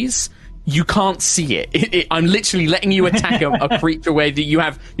trees. You can't see it. I'm literally letting you attack a creature where you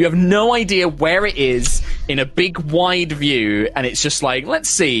have no idea where it is in a big wide view, and it's just let's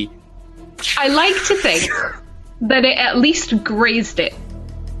see. I like to think that it at least grazed it.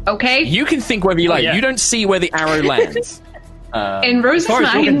 Okay? You can think whether you like. yeah. You don't see where the arrow lands. In Rose's As far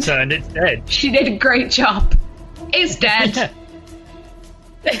as you're mind, concerned, it's dead. she did a great job. It's dead.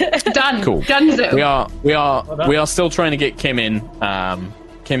 Done. Cool. Donezo. We are still trying to get Kim in.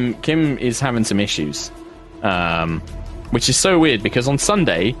 Kim is having some issues, which is so weird because on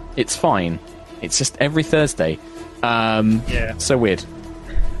Sunday it's fine. It's just every Thursday. Yeah. So weird.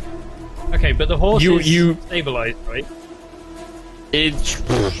 Okay, but the horse You- is stabilized, right? It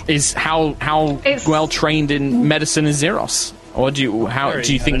is how It's- well trained in medicine is Xeros, or do you Very,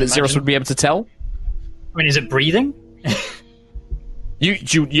 think I that would Xeros imagine. would be able to tell? I mean, is it breathing?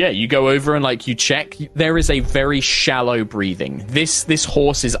 You go over and you check. There is a very shallow breathing. This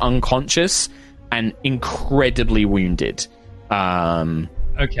horse is unconscious and incredibly wounded.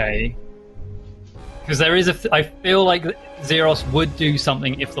 Okay. Because there is I feel like Xeros would do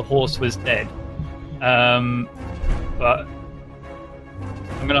something if the horse was dead. But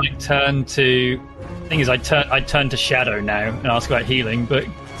I'm gonna turn to. Thing is, I turn to Shadow now and ask about healing, but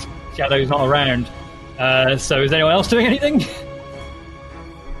Shadow's not around. So is anyone else doing anything?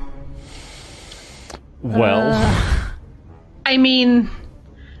 Well, I mean,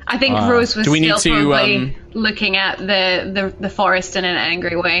 I think Rose was do we need still to, probably looking at the forest in an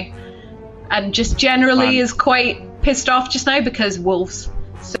angry way. And just generally is quite pissed off just now because wolves.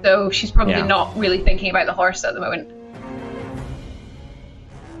 So she's probably Yeah. not really thinking about the horse at the moment.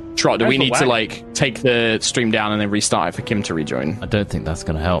 Trot, do we Go need for to whack. take the stream down and then restart it for Kim to rejoin? I don't think that's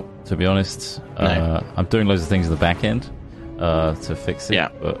going to help, to be honest. No. I'm doing loads of things in the back end to fix it, Yeah.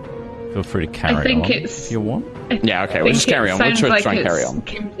 but feel free to carry I think on it's- if you want. Yeah, okay, I we'll think just carry it on. We'll sounds try like and carry it's on.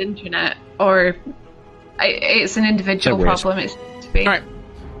 Kim's internet, or it's an individual So weird. problem. It's to be. All right.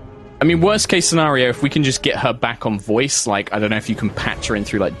 I mean, worst case scenario, if we can just get her back on voice, I don't know if you can patch her in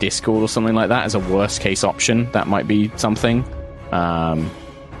through Discord or something like that as a worst case option. That might be something.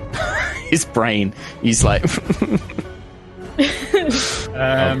 His brain, he's like,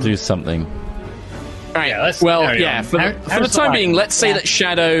 I'll do something. right. Yeah, let's well, carry yeah. on. For the How's the time being, wagon? let's say that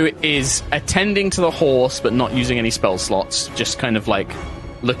Shadow is attending to the horse, but not using any spell slots. Just kind of like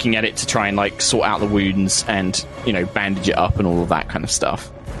looking at it to try and like sort out the wounds and bandage it up and all of that kind of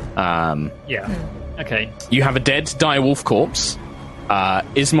stuff. Yeah. Okay. You have a dead direwolf corpse.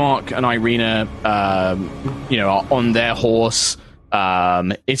 Ismark and Irina, are on their horse.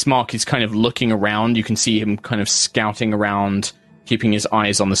 Ismark is kind of looking around. You can see him kind of scouting around, keeping his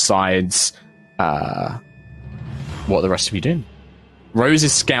eyes on the sides. What are the rest of you doing? Rose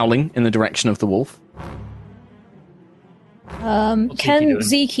is scowling in the direction of the wolf. Can doing?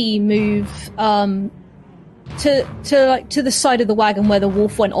 Zeke move to the side of the wagon where the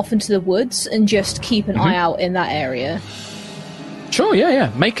wolf went off into the woods and just keep an eye out in that area? Sure,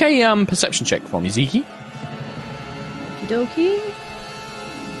 yeah. Make a perception check for me, Zeke. Okie dokie.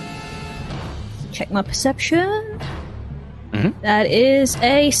 Check my perception. That is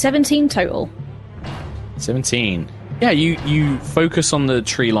a 17 total. 17. Yeah, you focus on the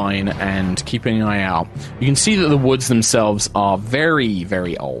tree line and keeping an eye out. You can see that the woods themselves are very,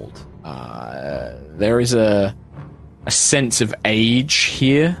 very old. There is a sense of age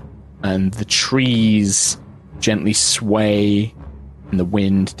here, and the trees gently sway in the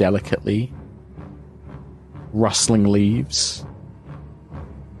wind delicately. Rustling leaves.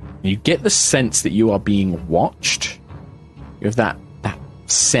 You get the sense that you are being watched. You have that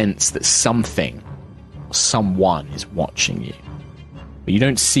sense that something or someone is watching you. But you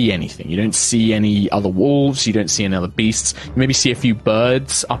don't see anything. You don't see any other wolves. You don't see any other beasts. You maybe see a few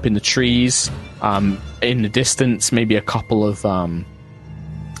birds up in the trees. In the distance, maybe a couple of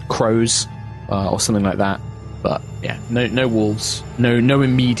crows or something like that. But yeah, no wolves. No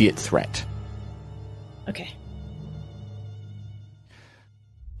immediate threat. Okay.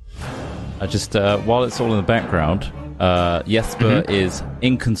 I just, while it's all in the background, Jesper is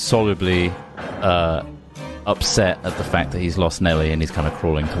inconsolably upset at the fact that he's lost Nelly, and he's kind of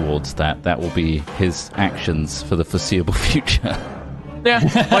crawling towards that. That will be his actions for the foreseeable future. Yeah,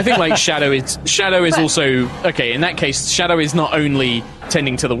 I think like Shadow is also okay. In that case, Shadow is not only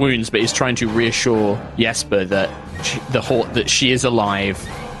tending to the wounds, but is trying to reassure Jesper that that she is alive,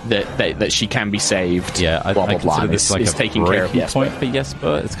 that she can be saved. Yeah, I consider this like is a taking care of breaking Jesper. point for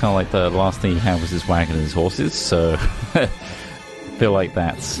Jesper. It's kind of like the last thing he had was his wagon and his horses. So I feel like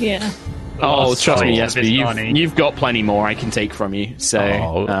that's Yeah. Oh, trust me, Yes, Jesper, you've got plenty more I can take from you.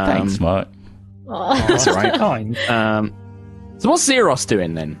 So thanks, Mark. that's all right. Kind. So what's Xeros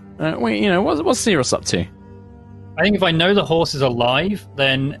doing then? What's Xeros up to? I think if I know the horse is alive,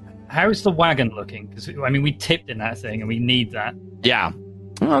 then how's the wagon looking? Because we tipped in that thing, and we need that. Yeah,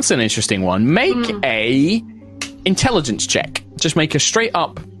 well, that's an interesting one. Make a intelligence check. Just make a straight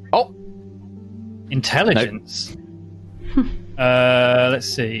up. Oh, Intelligence.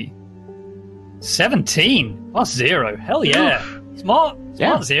 Let's see. 17 plus 0. Hell yeah! Smart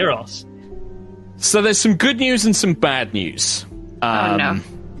Yeah. Xeros. so there's some good news and some bad news. No.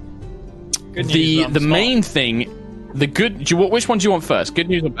 Good news, The I'm the smart. main thing, the good. Which one do you want first? Good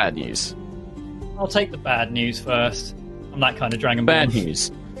news or bad news? I'll take the bad news first. I'm that kind of Dragonborn. Bad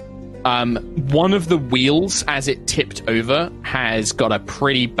news. One of the wheels, as it tipped over, has got a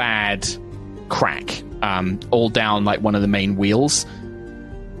pretty bad crack. All down like one of the main wheels.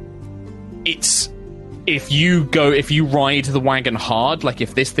 If you ride the wagon hard, like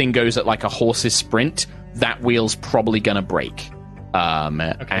if this thing goes at like a horse's sprint, that wheel's probably gonna break.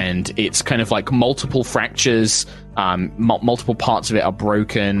 And it's kind of like multiple fractures, multiple parts of it are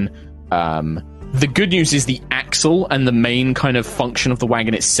broken. The good news is the axle and the main kind of function of the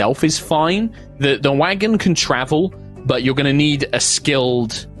wagon itself is fine. The wagon can travel, but you're going to need a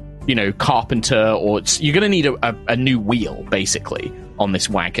skilled, carpenter, or you're going to need a new wheel, basically, on this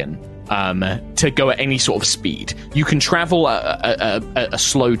wagon to go at any sort of speed. You can travel a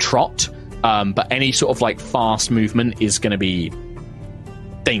slow trot, but any sort of like fast movement is going to be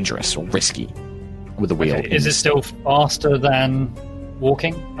dangerous or risky with a wheel. Okay, is it still faster than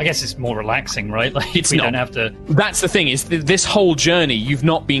walking? I guess it's more relaxing, right? Like It's we not. don't have to. That's the thing, is this whole journey, you've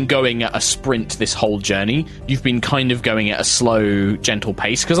not been going at a sprint this whole journey. You've been kind of going at a slow, gentle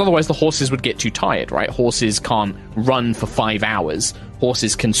pace, because otherwise the horses would get too tired, right? Horses can't run for 5 hours.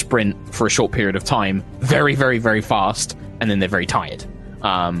 Horses can sprint for a short period of time, very, very, very fast, and then they're very tired.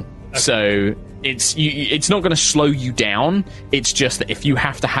 So it's not going to slow you down. It's just that if you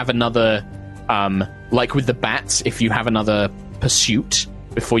have to have another, like with the bats, if you have another pursuit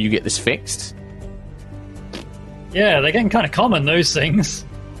before you get this fixed. Yeah, they're getting kind of common, those things.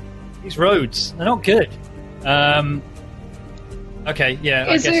 These roads, they're not good. Okay, yeah,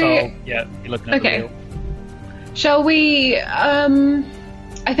 I Is guess there- I'll be looking at Okay. the wheel. Shall we?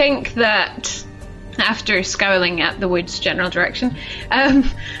 I think that after scowling at the wood's general direction,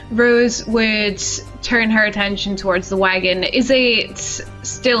 Rose would turn her attention towards the wagon. Is it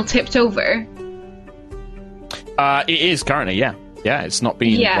still tipped over? It is currently, yeah. Yeah, it's not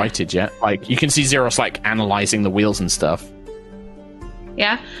been righted yet. Like, you can see Xeros, like, analysing the wheels and stuff.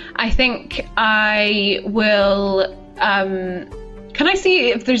 Yeah, I think I will... can I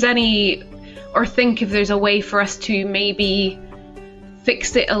see if there's any... or think if there's a way for us to maybe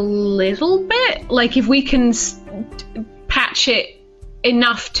fix it a little bit? Like, if we can patch it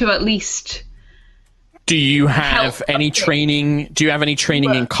enough to at least... Do you have any training? Do you have any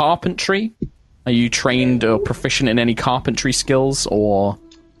training in carpentry? Are you trained or proficient in any carpentry skills, or...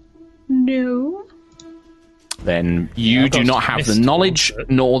 No. Then you do not have the knowledge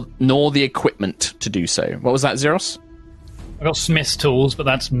nor the equipment to do so. What was that, Xeros? I've got smith's tools, but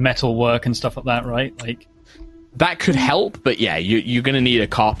that's metal work and stuff like that, right? Like, that could help, but yeah, you're going to need a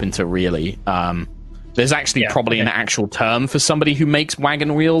carpenter, really. There's actually probably an actual term for somebody who makes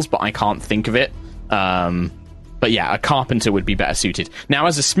wagon wheels, but I can't think of it. But yeah, a carpenter would be better suited. Now,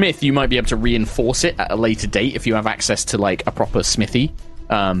 as a smith, you might be able to reinforce it at a later date if you have access to, like, a proper smithy.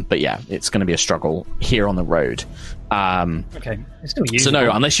 But yeah, it's going to be a struggle here on the road. Okay, it's still usable. So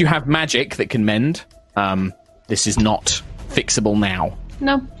no, unless you have magic that can mend, this is not fixable now.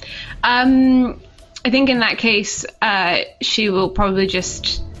 No. I think in that case, she will probably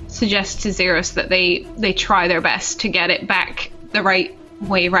just suggest to Xeros that they try their best to get it back the right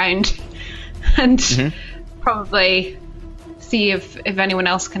way round. And probably see if anyone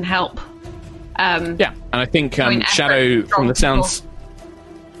else can help. Yeah, and I think Shadow, from the sounds...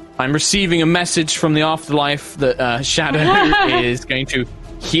 I'm receiving a message from the afterlife that Shadow is going to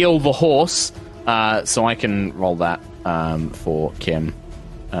heal the horse, so I can roll that for Kim.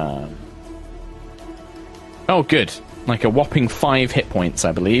 Oh, good. Like a whopping 5 hit points,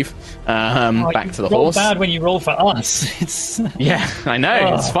 I believe. Back to the horse. Bad when you roll for us. It's yeah, I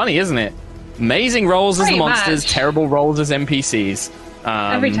know. It's funny, isn't it? Amazing rolls as the monsters, terrible rolls as NPCs.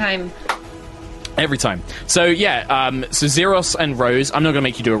 Every time. Every time. So yeah, so Xeros and Rose, I'm not going to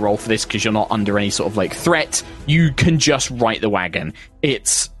make you do a roll for this because you're not under any sort of like threat. You can just right the wagon.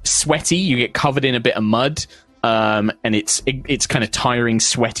 It's sweaty. You get covered in a bit of mud, and it's kind of tiring,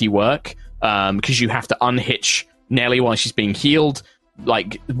 sweaty work because you have to unhitch Nelly while she's being healed.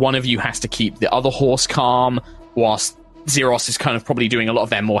 Like, one of you has to keep the other horse calm, whilst Xeros is kind of probably doing a lot of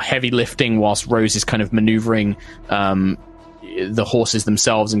their more heavy lifting, whilst Rose is kind of maneuvering the horses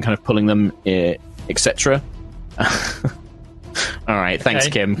themselves and kind of pulling them, etc. All right, thanks,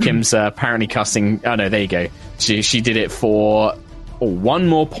 Kim. Kim's apparently cussing. Oh no, there you go. She did it for one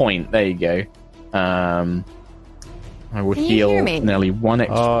more point. There you go. I would heal Nelly one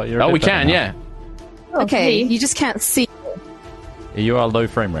extra. We can, yeah. Okay, you just can't see. You are low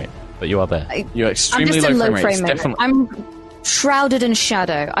frame rate, but you are there. You're extremely low frame rate. Definitely. I'm shrouded in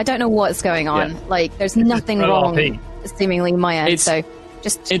shadow. I don't know what's going on. Yeah. Like, there's nothing wrong, seemingly, in my end.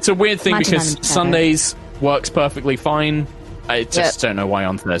 It's a weird thing because Sundays works perfectly fine. I just don't know why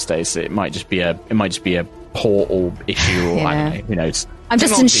on Thursdays. It might just be a portal issue, or I don't know. Who knows? I'm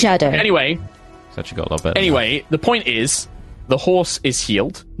just in shadow. Anyway, it's actually got a lot better. Anyway, the point is, the horse is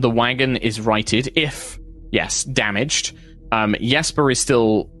healed. The wagon is righted, if damaged. Jesper is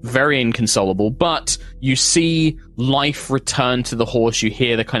still very inconsolable, but you see life return to the horse. You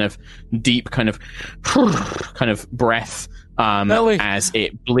hear the kind of deep kind of breath as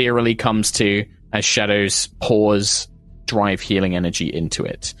it blearily comes to, as Shadow's paws drive healing energy into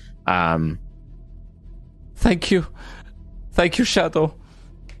it. Thank you, Shadow.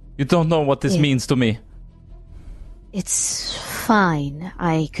 You don't know what this means to me. It's fine.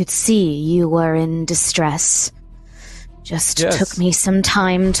 I could see you were in distress. Just took me some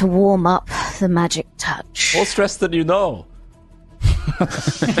time to warm up the magic touch. More stress than you know.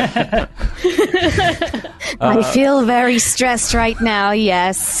 I feel very stressed right now,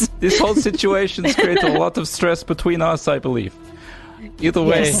 yes. This whole situation's created a lot of stress between us, I believe. Either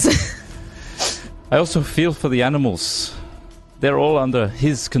way, I also feel for the animals. They're all under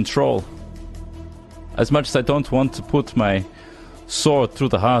his control. As much as I don't want to put my sword through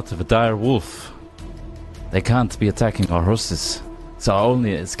the heart of a dire wolf, they can't be attacking our horses. It's our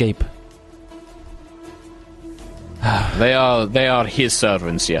only escape. They are his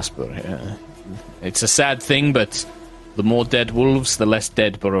servants, Jesper. It's a sad thing, but the more dead wolves, the less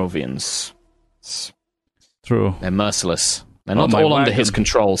dead Barovians. True. They're merciless. They're not all under his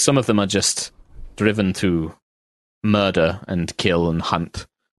control. Some of them are just driven to murder and kill and hunt.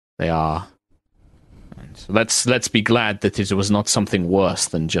 They are. So let's be glad that it was not something worse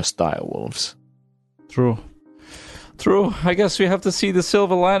than just dire wolves. True. I guess we have to see the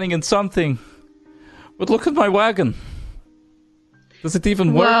silver lining in something. But look at my wagon. Does it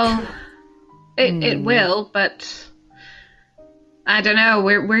even work? Well, it will, but I don't know.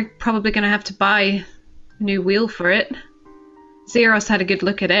 We're probably going to have to buy a new wheel for it. Zeros had a good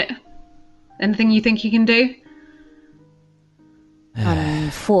look at it. Anything you think you can do?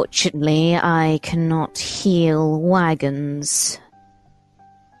 Unfortunately, I cannot heal wagons.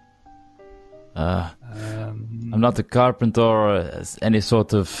 I'm not a carpenter or any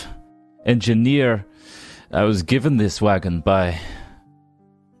sort of engineer. I was given this wagon by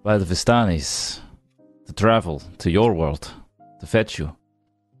the Vistanis to travel to your world, to fetch you.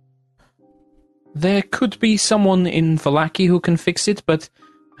 There could be someone in Vallaki who can fix it, but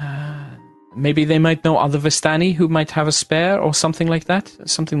maybe they might know other Vistani who might have a spare or something like that,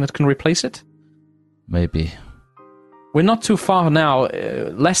 something that can replace it. Maybe. We're not too far now,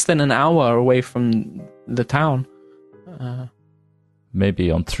 less than an hour away from the town.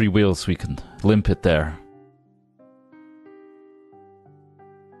 Maybe on 3 wheels we can limp it there.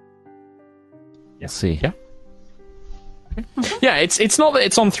 We'll see. Yeah. Yeah, it's not that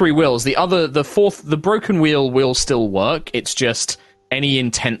it's on 3 wheels. The broken wheel will still work. It's just any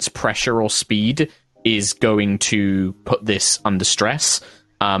intense pressure or speed is going to put this under stress.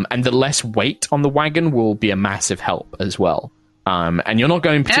 And the less weight on the wagon will be a massive help as well. And you're not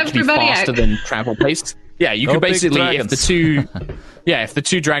going particularly faster than travel pace. Yeah, you could basically, if the two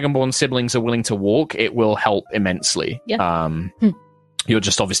Dragonborn siblings are willing to walk, it will help immensely. Yeah. You'll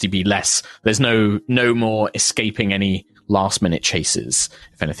just obviously be less. There's no more escaping any last-minute chases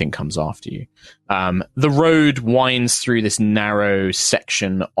if anything comes after you. The road winds through this narrow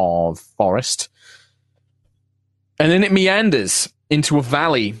section of forest, and then it meanders into a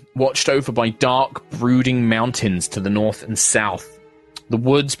valley watched over by dark, brooding mountains to the north and south. The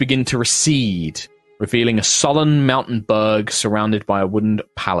woods begin to recede, revealing a sullen mountain berg surrounded by a wooden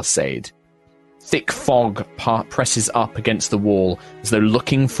palisade. Thick fog presses up against the wall as though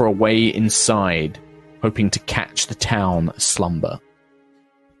looking for a way inside, hoping to catch the town slumber.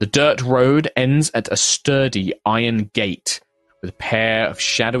 The dirt road ends at a sturdy iron gate with a pair of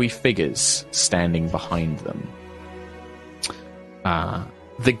shadowy figures standing behind them.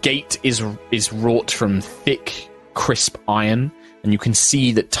 The gate is wrought from thick, crisp iron, and you can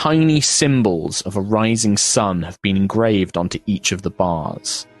see that tiny symbols of a rising sun have been engraved onto each of the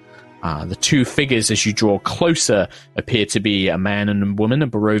bars. The two figures, as you draw closer, appear to be a man and a woman, a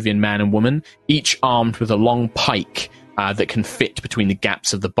Barovian man and woman, each armed with a long pike that can fit between the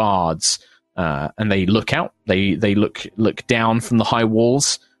gaps of the bars. And they look out. They look down from the high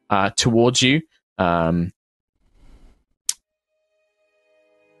walls towards you.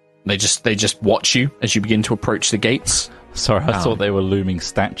 They just watch you as you begin to approach the gates. Sorry, I thought they were looming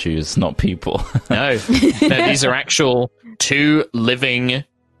statues, not people. No, these are actual two living,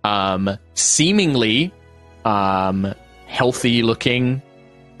 seemingly healthy-looking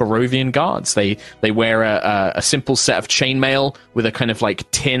Barovian guards. They wear a simple set of chainmail with a kind of like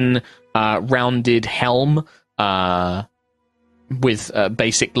tin rounded helm, with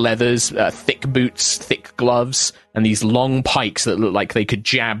basic leathers, thick boots, thick gloves, and these long pikes that look like they could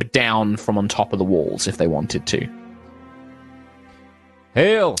jab down from on top of the walls if they wanted to.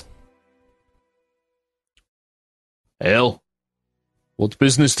 Hail! Hail! What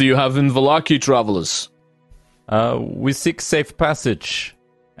business do you have in Vallaki, travelers? We seek safe passage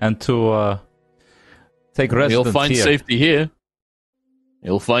and to take residence here. You'll find safety here.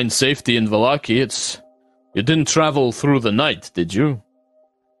 You'll find safety in Vallaki. You didn't travel through the night, did you?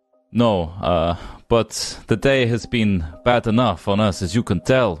 No, but the day has been bad enough on us, as you can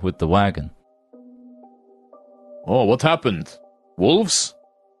tell, with the wagon. Oh, what happened? Wolves?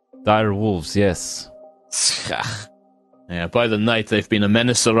 Dire wolves, yes. Yeah, by the night they've been a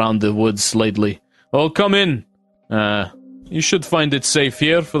menace around the woods lately. Oh, come in. You should find it safe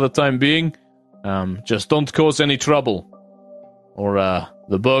here for the time being. Just don't cause any trouble. Or,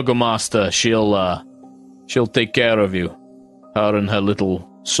 the burgomaster, she'll take care of you. Her and her little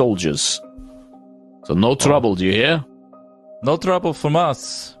soldiers. So no trouble, do you hear? No trouble from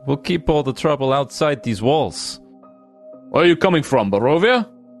us. We'll keep all the trouble outside these walls. Where are you coming from, Barovia?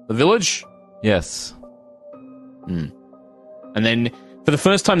 The village? Yes. And then, for the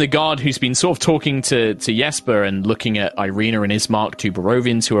first time, the guard who's been sort of talking to Jesper and looking at Irina and Ismark, two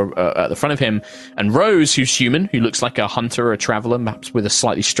Barovians who are at the front of him, and Rose, who's human, who looks like a hunter or a traveler, perhaps with a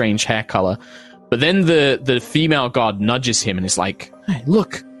slightly strange hair color. But then the female guard nudges him and is like, "Hey,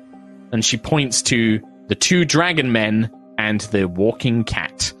 look." And she points to the two dragon men and the walking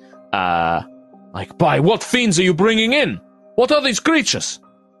cat. Like, by what fiends are you bringing in? What are these creatures?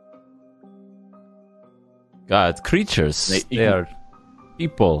 God, creatures. They are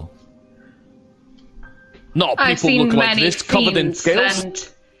people. Not I've people seen look like many this, covered in fiends, scales. and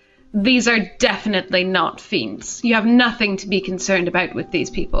these are definitely not fiends. You have nothing to be concerned about with these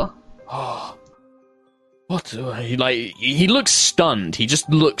people. What? He looks stunned. He just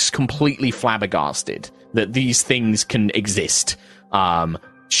looks completely flabbergasted that these things can exist.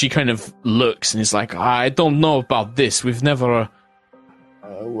 She kind of looks and is like, I don't know about this. We've never.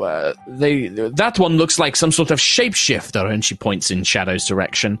 That one looks like some sort of shapeshifter, and she points in Shadow's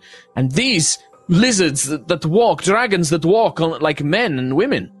direction. And these lizards that walk, dragons that walk like men and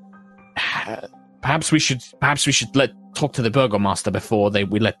women. Perhaps we should talk to the Burgomaster before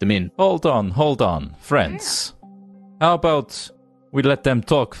we let them in. Hold on, friends. How about we let them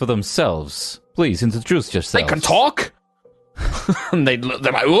talk for themselves? Please introduce yourselves. They can talk? And they're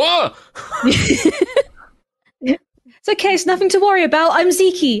like, whoa! It's okay, it's nothing to worry about. I'm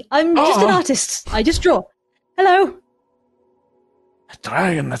Ziki. I'm just an artist. I just draw. Hello. A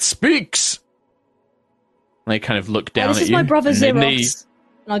dragon that speaks. And they kind of look down at you. This is my brother and then Xeros.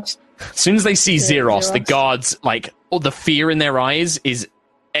 And I just... As soon as they see Xeros, the Xeros. guards, all the fear in their eyes is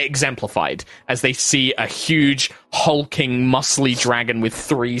exemplified as they see a huge, hulking, muscly dragon with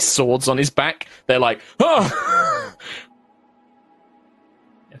 3 swords on his back. They're like, oh!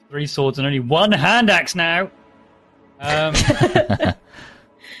 You have 3 swords and only 1 hand axe now. I'm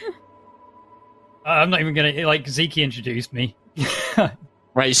not even going to... Ziki introduced me.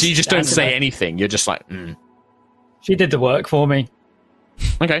 Right, so you just don't say anything. You're just like, She did the work for me.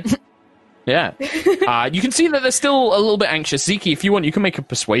 Okay. Yeah. You can see that they're still a little bit anxious. Ziki, if you want, you can make a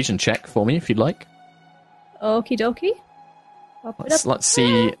persuasion check for me if you'd like. Okie dokie. I'll put it up. Let's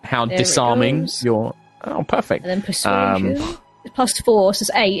see how There it disarming goes. your... Oh, perfect. And then persuasion. Plus 4, so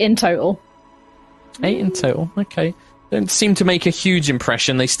it's 8 in total. 8 in total. Okay. Don't seem to make a huge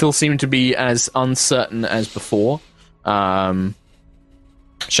impression. They still seem to be as uncertain as before. Shadow,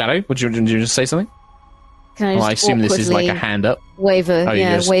 would you just say something? Can I assume this is like a hand up. Waving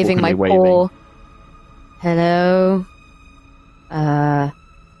you're just my awkwardly paw. Hello. My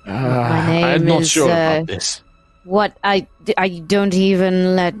name I'm not is, sure about this. What? I don't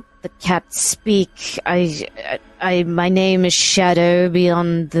even let the cat speak. My name is Shadow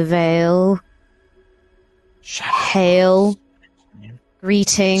Beyond the Veil. Shadow. Hail.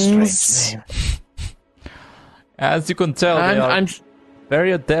 Greetings. Strange name. As you can tell, they are I'm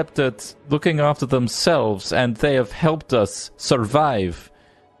very adept at looking after themselves, and they have helped us survive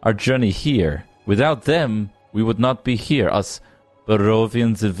our journey here. Without them, we would not be here, us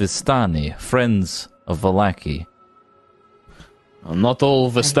Barovians of Vistani, friends of Vallaki. not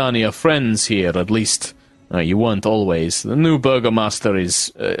all Vistani are friends here, at least you weren't always. The new Burgomaster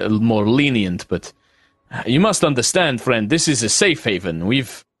is more lenient, but you must understand, friend, this is a safe haven.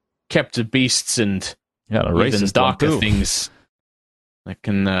 We've kept the beasts and even darker things that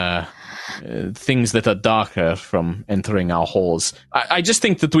can things that are darker from entering our halls. I just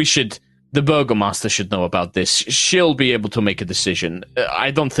think that the Burgomaster should know about this. She'll be able to make a decision.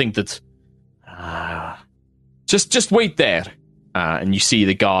 I don't think that... Just wait there. And you see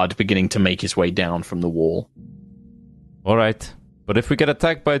the guard beginning to make his way down from the wall. All right. But if we get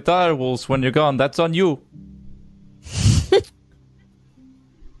attacked by direwolves when you're gone, that's on you.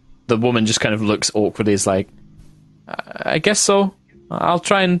 The woman just kind of looks awkwardly, is like, I guess so. I'll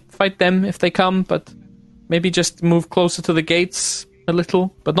try and fight them if they come, but maybe just move closer to the gates a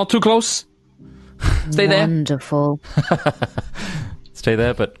little, but not too close. Stay there. Wonderful. Stay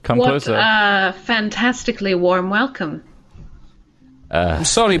there, but come What closer. a fantastically warm welcome. I'm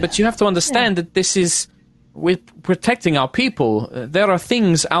sorry, but you have to understand that this is... We're protecting our people. There are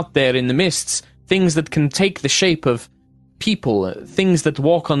things out there in the mists, things that can take the shape of people, things that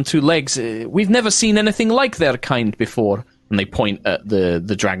walk on 2 legs. We've never seen anything like their kind before. And they point at the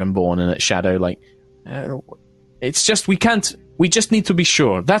Dragonborn and at Shadow, like, it's just, we just need to be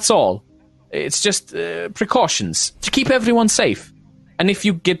sure. That's all. It's just precautions to keep everyone safe. And if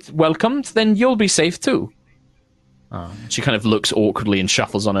you get welcomed, then you'll be safe too. She kind of looks awkwardly and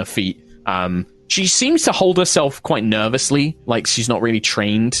shuffles on her feet. She seems to hold herself quite nervously, like she's not really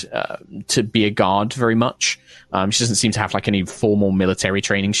trained to be a guard very much. She doesn't seem to have like any formal military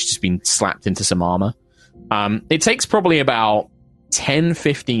training. She's just been slapped into some armor. It takes probably about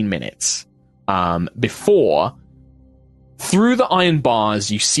 10-15 minutes before, through the iron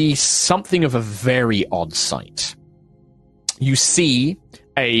bars, you see something of a very odd sight. You see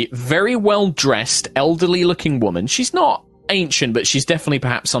a very well-dressed, elderly-looking woman. She's not ancient, but she's definitely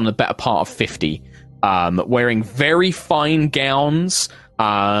perhaps on the better part of 50, wearing very fine gowns,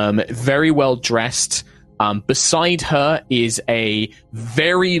 very well-dressed. Beside her is a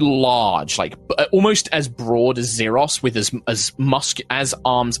very large, like almost as broad as Xeros, with as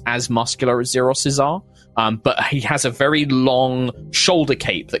arms as muscular as Xeros's are. but he has a very long shoulder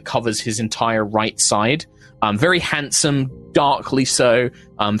cape that covers his entire right side. Very handsome, darkly so,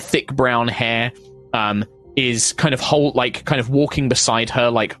 thick brown hair. Is kind of walking beside her,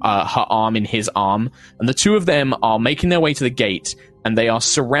 like her arm in his arm, and the two of them are making their way to the gate, and they are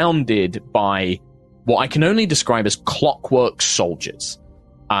surrounded by what I can only describe as clockwork soldiers.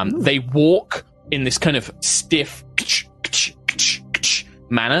 They walk in this kind of stiff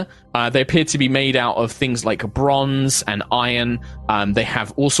manner. They appear to be made out of things like bronze and iron. They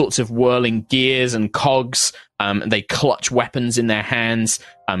have all sorts of whirling gears and cogs. And they clutch weapons in their hands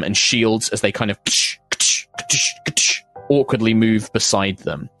and shields as they kind of awkwardly move beside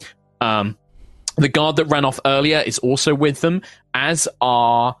them. The guard that ran off earlier is also with them, as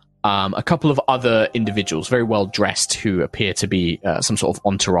are a couple of other individuals, very well dressed, who appear to be some sort of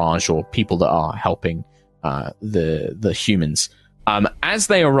entourage or people that are helping the humans. As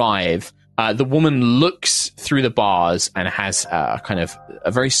they arrive, the woman looks through the bars and has kind of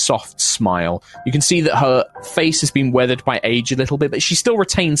a very soft smile. You can see that her face has been weathered by age a little bit, but she still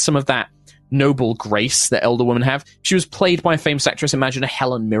retains some of that noble grace that elder women have. She was played by a famous actress. Imagine a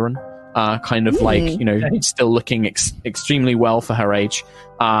Helen Mirren, kind of like, still looking extremely well for her age.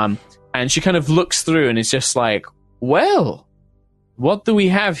 And she kind of looks through and is just like, well, what do we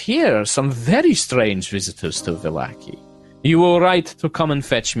have here? Some very strange visitors to Vallaki. You were right to come and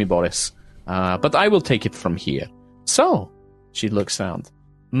fetch me, Boris. But I will take it from here. So, she looks around.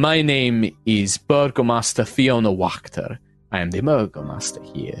 My name is Burgomaster Fiona Wachter. I am the Burgomaster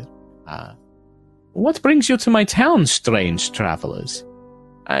here. What brings you to my town, strange travelers?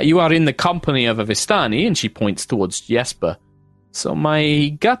 You are in the company of a Vistani, and she points towards Jesper. So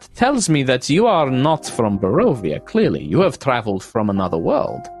my gut tells me that you are not from Barovia, clearly. You have traveled from another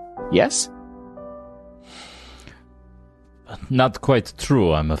world. Yes? Not quite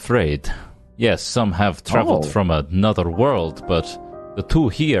true, I'm afraid. Yes, some have traveled from another world, but the two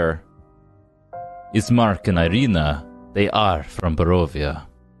here, Ismark and Irina, they are from Barovia.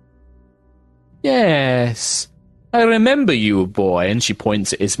 Yes, I remember you, boy, and she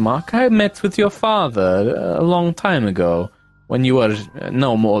points at Ismark. I met with your father a long time ago, when you were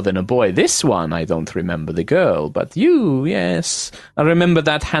no more than a boy. This one, I don't remember the girl, but you, yes. I remember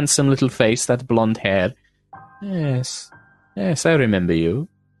that handsome little face, that blonde hair. Yes, I remember you.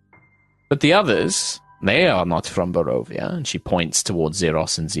 But the others, they are not from Barovia, and she points towards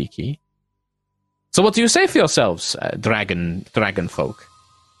Zeros and Ziki. So what do you say for yourselves, dragon folk?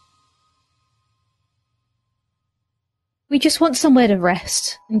 We just want somewhere to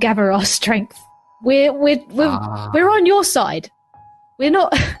rest and gather our strength. We're on your side. We're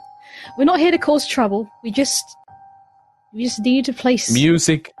not here to cause trouble. We just need a place.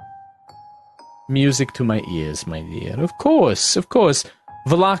 Music to my ears, my dear. Of course.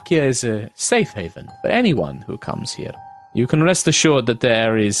 Wallachia is a safe haven for anyone who comes here. You can rest assured that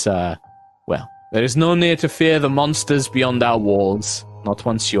there is no need to fear the monsters beyond our walls. Not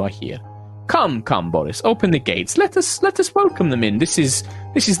once you are here. Come, Boris, open the gates. Let us welcome them in. This is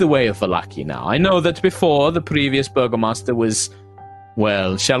the way of Vallaki now. I know that before the previous burgomaster was,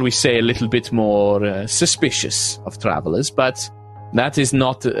 well, shall we say, a little bit more suspicious of travelers, but that is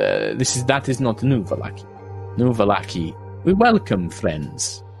not New Vallaki. New Vallaki, we welcome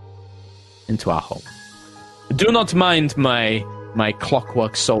friends into our home. Do not mind my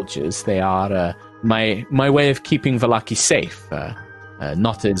clockwork soldiers. They are my way of keeping Vallaki safe.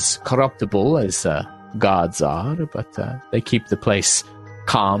 Not as corruptible as guards are, but they keep the place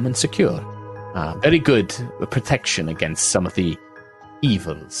calm and secure. Very good protection against some of the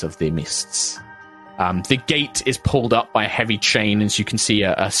evils of the mists. The gate is pulled up by a heavy chain, as you can see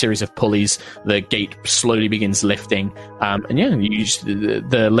a series of pulleys. The gate slowly begins lifting.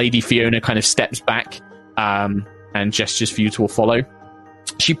 The Lady Fiona kind of steps back and gestures for you to follow.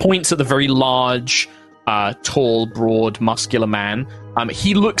 She points at the very large, tall, broad, muscular man.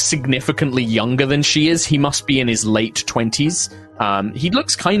 He looks significantly younger than she is. He must be in his late 20s. He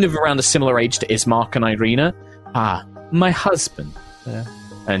looks kind of around a similar age to Ismark and Irina. My husband.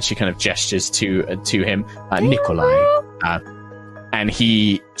 And she kind of gestures to him, Nikolai. And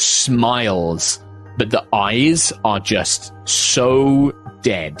he smiles, but the eyes are just so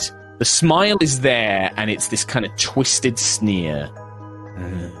dead. The smile is there, and it's this kind of twisted sneer.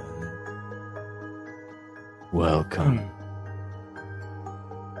 Welcome.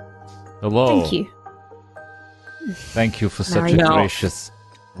 Hello. Thank you. Thank you for such a gracious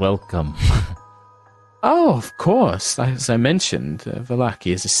welcome. Oh, of course. As I mentioned,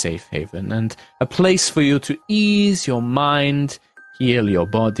 Vallaki is a safe haven and a place for you to ease your mind, heal your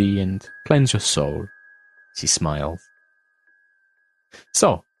body, and cleanse your soul. She smiles.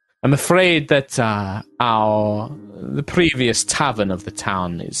 So, I'm afraid that the previous tavern of the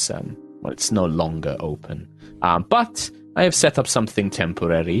town is it's no longer open. But I have set up something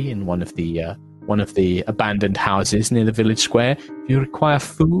temporary in one of the abandoned houses near the village square. If you require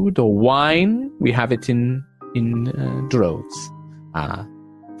food or wine, we have it in droves,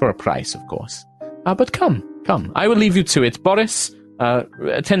 for a price, of course. But come, I will leave you to it, Boris.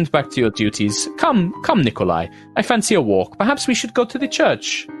 Attend back to your duties. Come, Nikolai. I fancy a walk. Perhaps we should go to the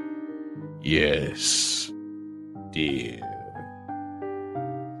church. Yes, dear.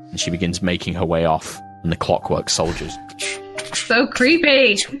 And she begins making her way off, and the clockwork soldiers So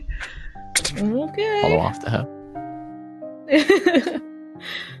creepy. Okay. follow after her.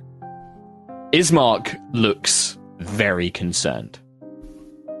 Ismark looks very concerned.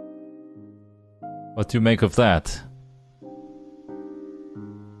 What do you make of that?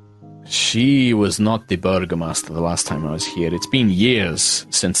 She was not the burgomaster the last time I was here. It's been years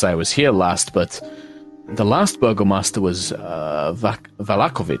since I was here last, but the last burgomaster was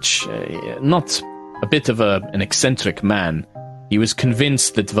Valakovich. Not a bit of an eccentric man. He was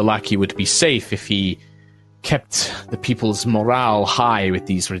convinced that Valaki would be safe if he kept the people's morale high with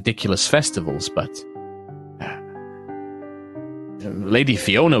these ridiculous festivals, but Lady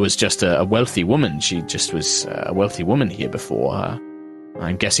Fiona was just a wealthy woman. She just was a wealthy woman here before.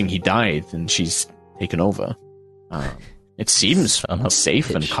 I'm guessing he died and she's taken over. It seems safe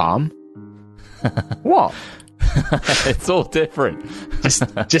and calm. What? It's all different.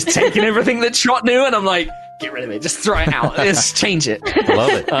 Just taking everything that Trot knew, and I'm like, get rid of it. Just throw it out. Just change it.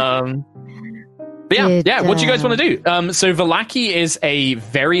 Love it. But yeah. What do you guys want to do? So Vallaki is a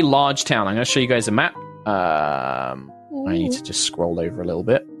very large town. I'm going to show you guys a map. I need to just scroll over a little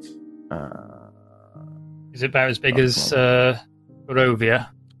bit. Is it about as big as Barovia?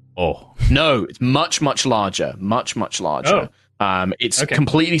 Oh. No, it's much larger. Much larger. It's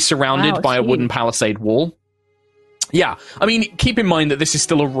completely surrounded by a wooden palisade wall. Yeah, I mean, keep in mind that this is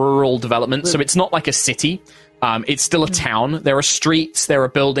still a rural development, so it's not like a city. It's still a town. There are streets, there are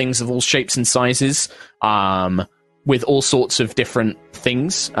buildings of all shapes and sizes, with all sorts of different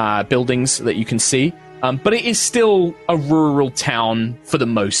things, buildings that you can see. But it is still a rural town for the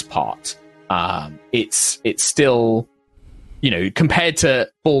most part. It's still, compared to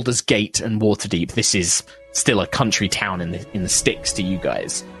Baldur's Gate and Waterdeep, this is still a country town in the sticks to you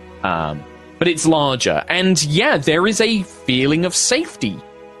guys. But it's larger. And yeah, there is a feeling of safety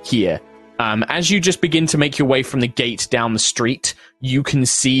here. As you just begin to make your way from the gate down the street, you can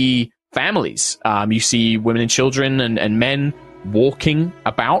see families. You see women and children and men walking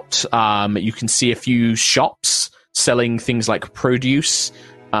about. You can see a few shops selling things like produce.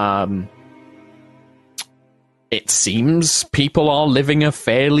 It seems people are living a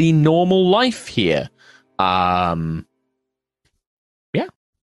fairly normal life here.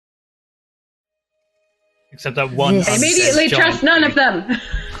 Except that one. Immediately trust none of them.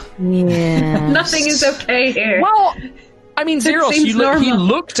 Yeah. Nothing is okay here. Well, I mean, Zeros, seems he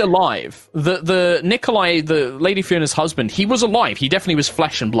looked alive. The Nikolai, the Lady Fiona's husband, he was alive. He definitely was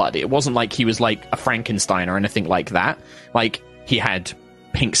flesh and blood. It wasn't like he was like a Frankenstein or anything like that. Like, he had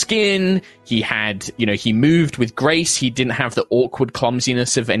pink skin, he had, he moved with grace, he didn't have the awkward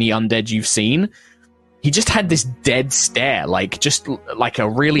clumsiness of any undead you've seen. He just had this dead stare, just like a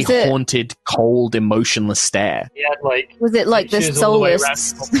really haunted, cold, emotionless stare. He had was it like the soulless?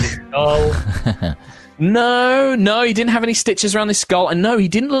 No, he didn't have any stitches around his skull, and no, he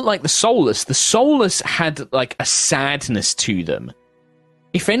didn't look like the soulless. The soulless had like a sadness to them.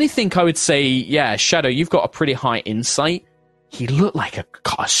 If anything, I would say, yeah, Shadow, you've got a pretty high insight. He looked like a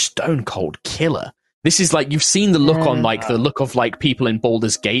stone cold killer. This is like, you've seen the look on the look of people in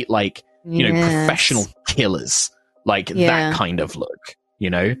Baldur's Gate, professional killers, that kind of look, he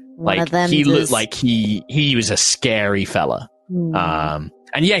looked like he was a scary fella. And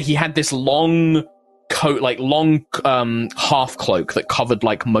yeah, he had this long coat, half cloak that covered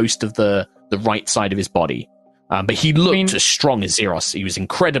most of the right side of his body. But he looked as strong as Zeros. He was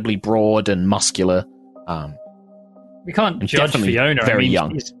incredibly broad and muscular. We can't judge Fiona. Very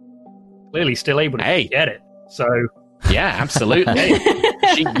young. She's clearly still able to get it. So yeah, absolutely.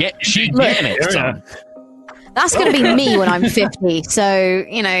 she getting it. Son. That's going to be me when I'm 50. So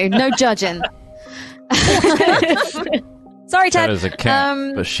no judging. Sorry, Ted. That is a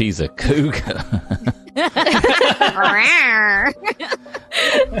cat, but she's a cougar.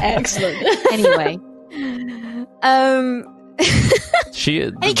 Excellent. Anyway,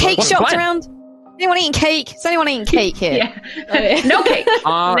 Any cake shops around? Anyone eating cake? Is anyone eating cake here? Yeah. No cake.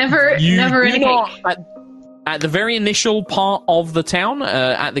 Never any cake. At the very initial part of the town,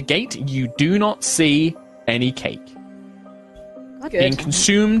 at the gate, you do not see any cake. being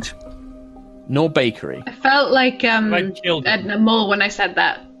consumed, nor bakery. I felt like Like children. Edna Mole when I said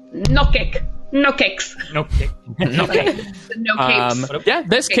that. No cake. No cakes. No kick. No cake. No cakes. Yeah,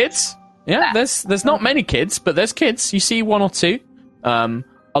 there's kids. Yeah, there's not many kids, but there's kids. You see one or two.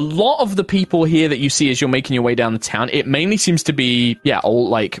 A lot of the people here that you see as you're making your way down the town, it mainly seems to be, all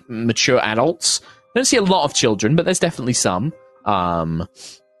like mature adults. Don't see a lot of children, but there's definitely some.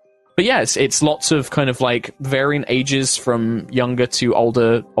 But yeah, it's lots of kind of like varying ages from younger to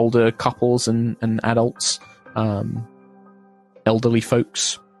older couples and adults, elderly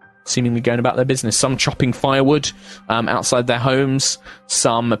folks seemingly going about their business. Some chopping firewood outside their homes.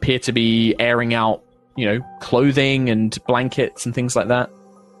 Some appear to be airing out, clothing and blankets and things like that.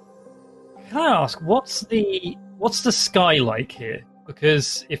 Can I ask, what's the sky like here?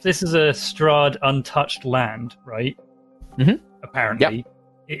 Because if this is a Strahd untouched land, right? Mm-hmm. Apparently,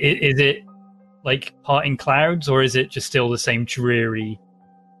 is it like parting clouds, or is it just still the same dreary?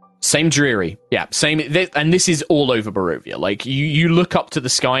 Same dreary, yeah. Same, and this is all over Barovia. Like you look up to the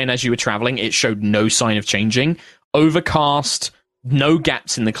sky, and as you were traveling, it showed no sign of changing. Overcast, no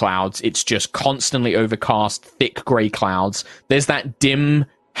gaps in the clouds. It's just constantly overcast, thick grey clouds. There's that dim,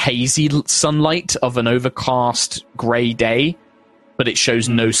 hazy sunlight of an overcast grey day, but it shows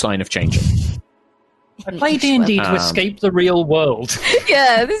no sign of changing. I play D&D to escape the real world.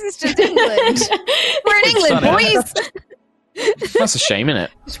 Yeah, this is just England. We're in England, boys. That's a shame, isn't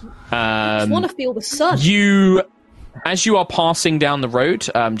it? I just want to feel the sun. As you are passing down the road,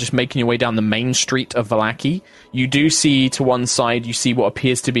 just making your way down the main street of Vallaki, you do see to one side, you see what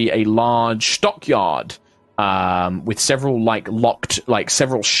appears to be a large stockyard with several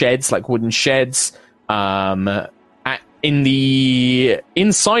several sheds, like wooden sheds, in the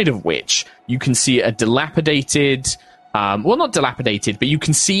inside of which you can see a dilapidated, not dilapidated, but you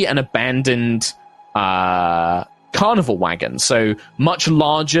can see an abandoned carnival wagon. So much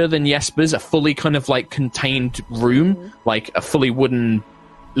larger than Jesper's, a fully kind of like contained room, like a fully wooden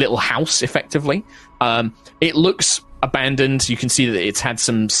little house, effectively. It looks abandoned. You can see that it's had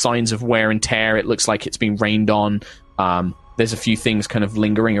some signs of wear and tear. It looks like it's been rained on. There's a few things kind of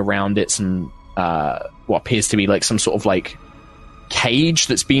lingering around it. Some what appears to be like some sort of like cage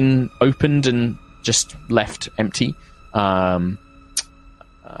that's been opened and just left empty. But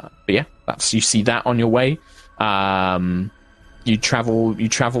yeah, you see that on your way. You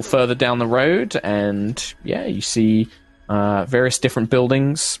travel further down the road, and yeah, you see various different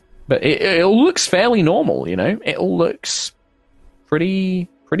buildings. But it all looks fairly normal, It all looks pretty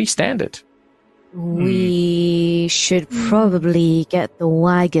standard. We should probably get the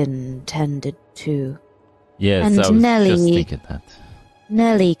wagon tended to. Yes, And I was Nelly- just thinking that.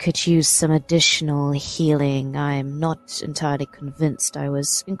 Nelly could use some additional healing. I'm not entirely convinced I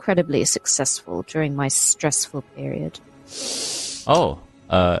was incredibly successful during my stressful period. Oh,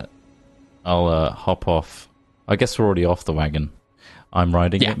 I'll hop off. I guess we're already off the wagon. I'm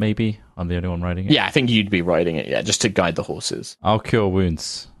riding it, maybe? I'm the only one riding it? Yeah, I think you'd be riding it, just to guide the horses. I'll cure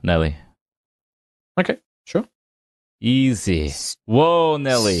wounds, Nelly. Okay, sure. Easy. Whoa,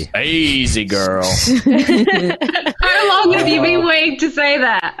 Nelly. Easy, girl. How long have you been waiting to say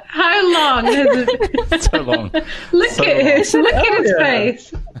that? How long has it? So long. Look at his face.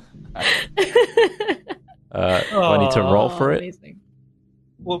 Do I need to roll for it? Amazing.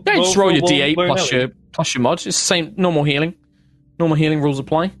 Well, Yeah, just roll your D8 roll plus your mod. It's the same normal healing. Normal healing rules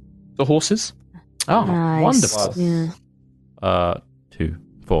apply for horses. Oh, Nice. wonderful. Yeah. 2,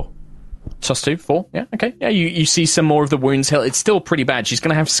 4. Plus 2, 4. Yeah, okay. Yeah, you see some more of the wounds healed. It's still pretty bad. She's going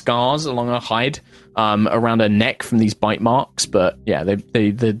to have scars along her hide, around her neck from these bite marks. But yeah,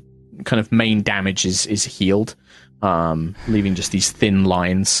 the kind of main damage is healed, leaving just these thin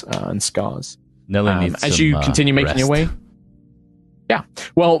lines and scars. Nelly needs as some, you continue making your rest. way. Yeah.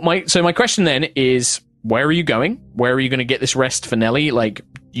 Well, my question then is, where are you going? Where are you going to get this rest for Nelly?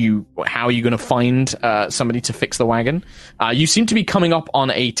 How are you going to find somebody to fix the wagon? You seem to be coming up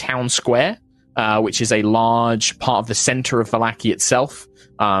on a town square, which is a large part of the center of Vallaki itself.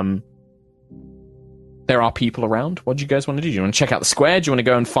 There are people around. What do you guys want to do? Do you want to check out the square? Do you want to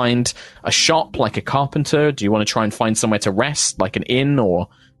go and find a shop like a carpenter? Do you want to try and find somewhere to rest, like an inn or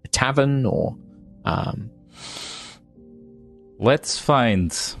a tavern? Or Let's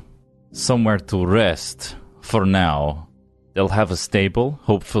find somewhere to rest for now. They'll have a stable,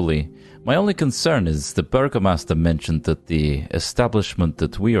 hopefully. My only concern is the burgomaster mentioned that the establishment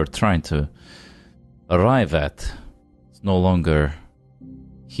that we are trying to arrive at is no longer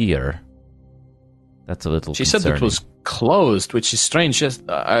here. That's a little she concerning. said it was closed, which is strange. Yes,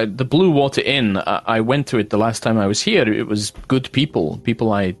 the Blue Water Inn, I went to it the last time I was here. It was good people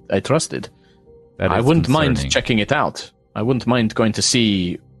I trusted. That I is wouldn't concerning. mind checking it out. I wouldn't mind going to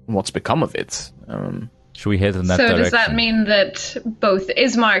see what's become of it. Should we head in that So direction? does that mean that both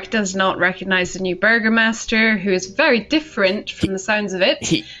Ismark does not recognize the new Burgomaster, who is very different from the sounds of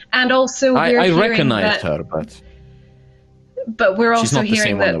it, and also I hearing recognized that, her, but we're She's also not the same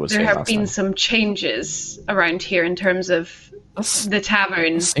hearing one that that was there here have last been time. some changes around here in terms of the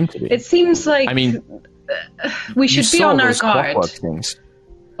tavern. seem to be. It seems like I mean, we you should be saw on our those guard. clockwork things.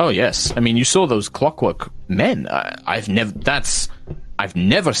 Oh yes, I mean you saw those clockwork men. I've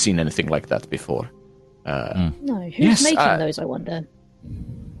never seen anything like that before. No, who's Yes, making those, I wonder?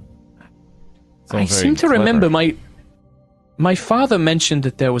 I Sounds very seem to clever. remember my father mentioned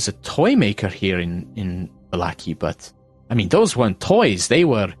that there was a toy maker here in Vallaki, but I mean those weren't toys; they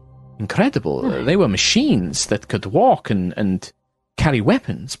were incredible. They were machines that could walk and carry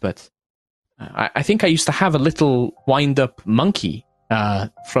weapons. But I think I used to have a little wind-up monkey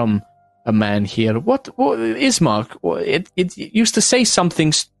from a man here. What Ismark? It used to say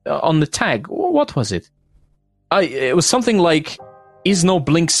something on the tag. What was it? It was something like "Is no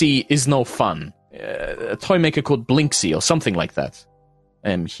Blinksy, is no fun." A toy maker called Blinksy or something like that.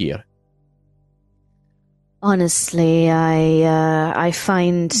 Here. Honestly, I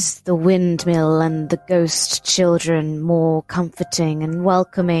find the windmill and the ghost children more comforting and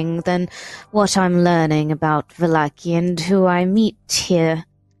welcoming than what I'm learning about Vallaki and who I meet here.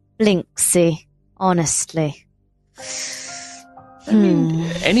 Blinksy, honestly.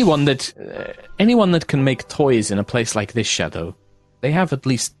 Anyone that can make toys in a place like this, Shadow, they have at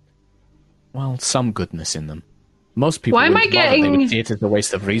least, well, some goodness in them. Most people Why am I wouldn't bother. They getting- would see it as a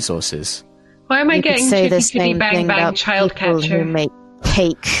waste of resources. Why am I You could getting say the chitty chitty same bang thing bang about child people who catcher? make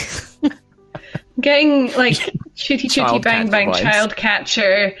cake. Getting like chitty chitty Child bang catcher bang vibes. child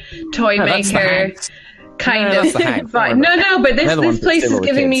catcher, toy No, that's the maker, hags. kind No, of that's the hag. Don't vibe. worry No, but They're the this ones that place steal is all the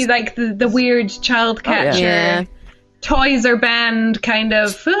giving me kids. like the weird child catcher. Yeah. Toys are banned, kind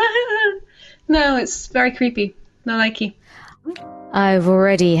of. No, it's very creepy. No likey. I've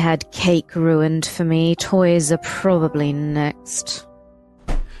already had cake ruined for me. Toys are probably next.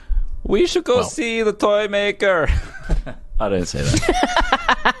 We should go Well. see the toy maker. I didn't say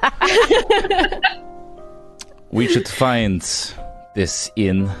that. We should find this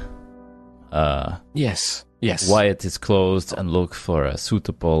inn. Yes. Why it is closed and look for a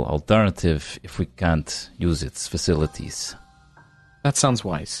suitable alternative if we can't use its facilities. That sounds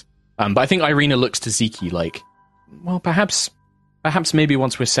wise. But I think Irina looks to Ziki like, well, perhaps maybe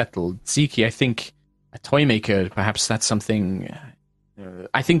once we're settled, Ziki, I think a toy maker, perhaps that's something.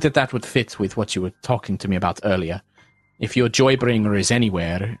 I think that would fit with what you were talking to me about earlier. If your Joybringer is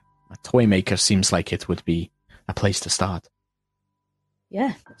anywhere, a toy maker seems like it would be a place to start.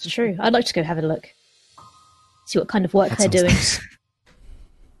 Yeah, that's true. I'd like to go have a look. See what kind of work That they're sounds doing.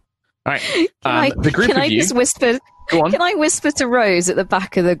 nice. All right, the group can of I you. just whisper? Go on. Can I whisper to Rose at the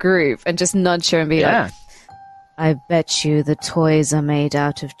back of the group and just nudge her and be Yeah. like, "I bet you the toys are made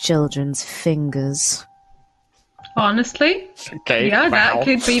out of children's fingers." Honestly, Okay. yeah, wow. that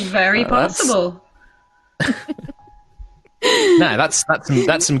could be very That's- possible. No, that's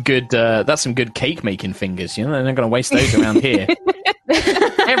some good cake making fingers. You know, they're not going to waste those around here.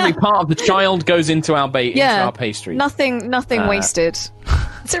 Every part of the child goes into our into our pastry. Nothing wasted.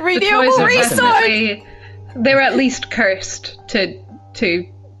 It's a The renewable toys are resource. definitely, they're at least cursed to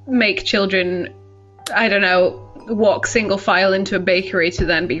make children, I don't know, walk single file into a bakery to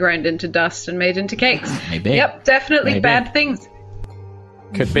then be ground into dust and made into cakes. Maybe. Yep, definitely Maybe. bad things.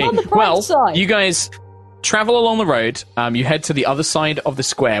 Could be. On the bright Well, side. you guys travel along the road. You head to the other side of the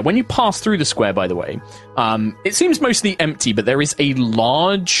square. When you pass through the square, by the way, it seems mostly empty, but there is a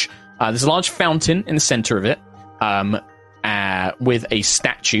large fountain in the center of it, with a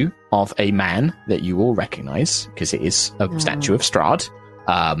statue of a man that you all recognize because it is a statue of Strahd.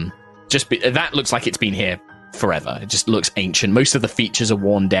 That looks like it's been here forever. It just looks ancient. Most of the features are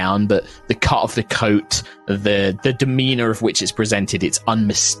worn down, but the cut of the coat, the demeanor of which it's presented, it's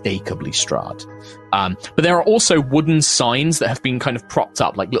unmistakably Strahd. But there are also wooden signs that have been kind of propped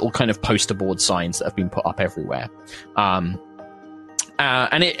up, like little kind of poster board signs that have been put up everywhere. And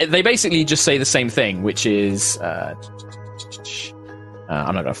they basically just say the same thing, which is... I'm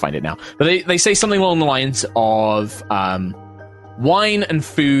not going to find it now. But they say something along the lines of wine and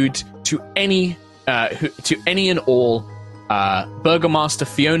food to any and all. Burgomaster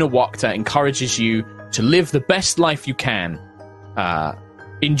Fiona Wachter encourages you to live the best life you can.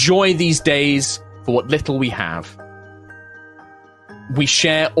 Enjoy these days for what little we have. We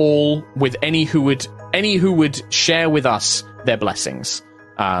share all with any who would share with us their blessings.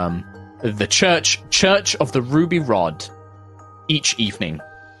 The Church of the Ruby Rod, each evening,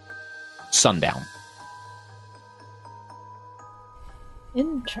 sundown.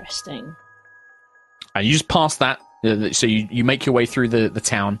 Interesting. And you just pass that, so you make your way through the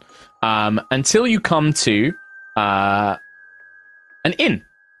town until you come to an inn.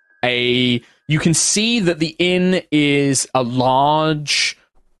 You can see that the inn is a large,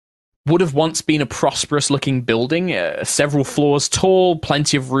 would have once been a prosperous-looking building, several floors tall,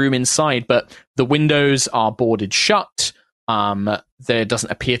 plenty of room inside, but the windows are boarded shut. There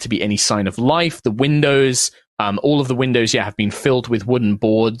doesn't appear to be any sign of life. The windows, all of the windows, have been filled with wooden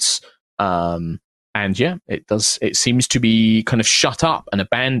boards. It seems to be kind of shut up and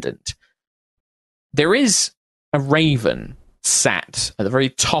abandoned. There is a raven sat at the very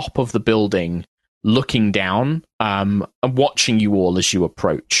top of the building, looking down and watching you all as you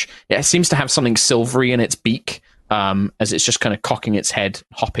approach. It seems to have something silvery in its beak, as it's just kind of cocking its head,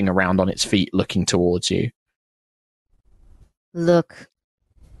 hopping around on its feet, looking towards you. Look,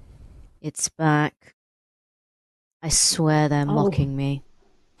 it's back. I swear they're mocking me.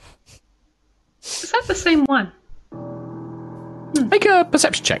 Is that the same one? Make a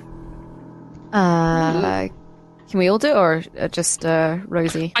perception check. Can we all do it, or just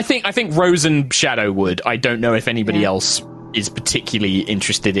Rosie? I think Rose and Shadow would. I don't know if anybody else is particularly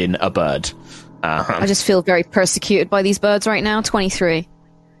interested in a bird. I just feel very persecuted by these birds right now. 23.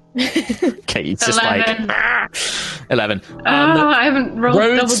 Okay, it's just 11. like 11. I haven't rolled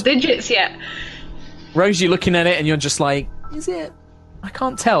Rose, double digits yet. Rose, you're looking at it and you're just like, is it? I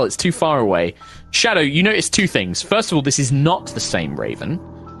can't tell. It's too far away. Shadow, you notice two things. First of all, this is not the same raven.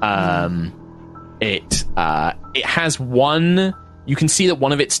 It has one. You can see that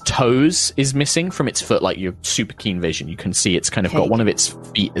one of its toes is missing from its foot. Like, your super keen vision, you can see it's kind of got one of its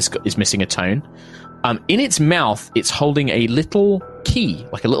feet is missing a tone. In its mouth, it's holding a little key,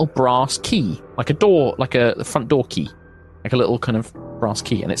 like a little brass key, like a door, like a front door key, like a little kind of brass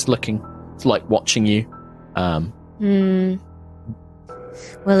key, and it's like watching you.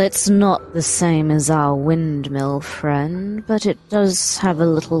 Well, it's not the same as our windmill friend, but it does have a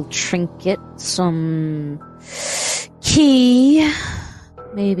little trinket, some key.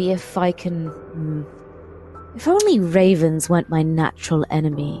 Maybe if I can... If only ravens weren't my natural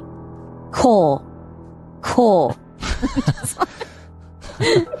enemy. Core.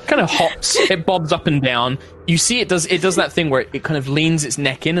 Kind of hops, it bobs up and down. You see it does that thing where it kind of leans its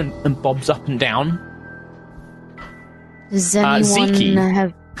neck in and bobs up and down. Does anyone Ziki.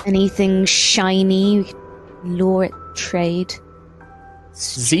 have anything shiny we could lure it trade?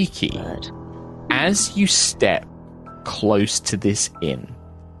 Ziki, as you step close to this inn,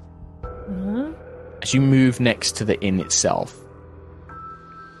 as you move next to the inn itself,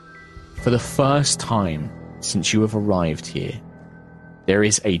 for the first time since you have arrived here, there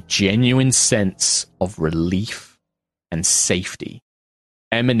is a genuine sense of relief and safety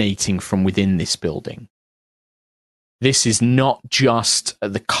emanating from within this building. This is not just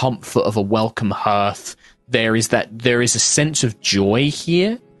the comfort of a welcome hearth. There is a sense of joy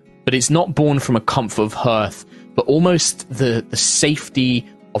here, but it's not born from a comfort of hearth, but almost the safety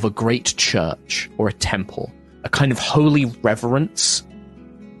of a great church or a temple, a kind of holy reverence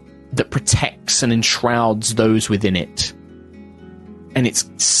that protects and enshrouds those within it. And it's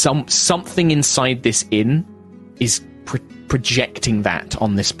something inside this inn is projecting that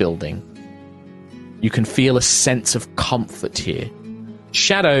on this building. You can feel a sense of comfort here.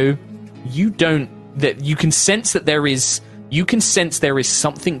 Shadow, you can sense there is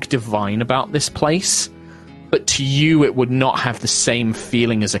something divine about this place, but to you it would not have the same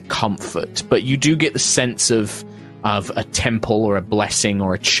feeling as a comfort. But you do get the sense of a temple or a blessing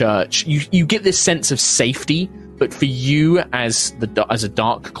or a church. You get this sense of safety, but for you as a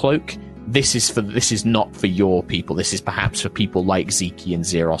dark cloak, this is not for your people. This is perhaps for people like Ziki and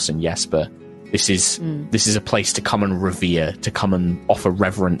Xeros and Jesper. This is a place to come and revere, to come and offer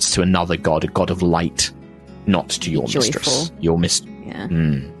reverence to another god, a god of light, not to your mistress. Your mistress. Yeah.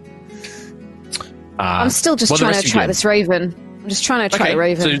 I'm still just trying to track this raven. I'm just trying to track the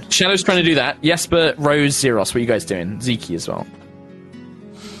raven. So Shadow's trying to do that. Jesper, Rose, Xeros, what are you guys doing? Ziki as well.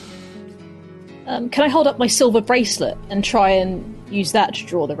 Can I hold up my silver bracelet and try and use that to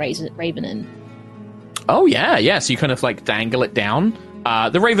draw the raven in? Oh, yeah. So you kind of like dangle it down.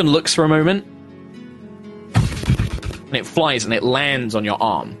 The raven looks for a moment, and it flies and it lands on your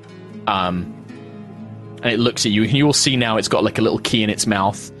arm. And it looks at you, and you will see now it's got like a little key in its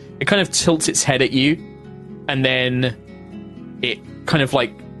mouth. It kind of tilts its head at you, and then it kind of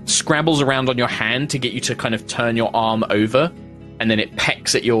like scrabbles around on your hand to get you to kind of turn your arm over, and then it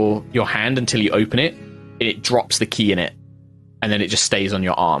pecks at your hand until you open it, and it drops the key in it, and then it just stays on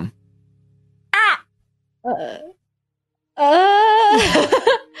your arm.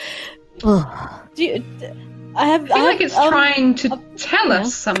 Do I feel like it's trying to tell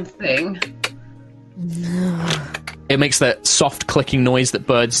us something. It makes that soft clicking noise that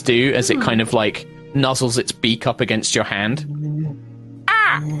birds do as it kind of like nuzzles its beak up against your hand.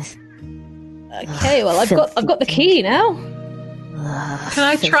 Okay, well, I've got the key now. Can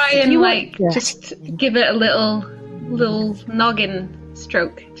I try and just give it a little noggin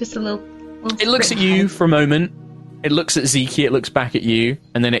stroke? Just a little It looks at you for a moment. It looks at Zeke, it looks back at you,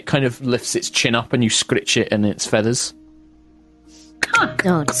 and then it kind of lifts its chin up and you scritch it in its feathers.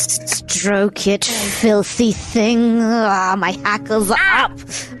 Don't stroke it, filthy thing. My hackles are up.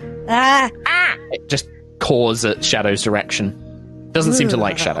 It just caws at Shadow's direction. Doesn't seem to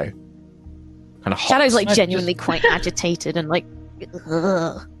like Shadow. Kind of hot. Shadow's like genuinely quite agitated and like.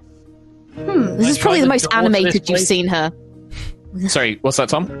 This is probably the most animated you've seen her. Sorry, what's that,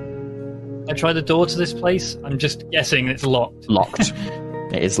 Tom? I tried the door to this place. I'm just guessing it's locked. Locked.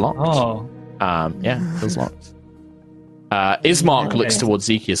 It is locked. Oh. Yeah, it feels locked. Ismark looks towards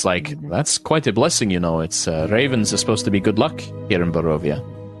Zeke. Is like, that's quite a blessing, you know. It's ravens are supposed to be good luck here in Barovia.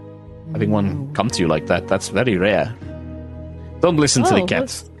 Having one come to you like that's very rare. Don't listen to the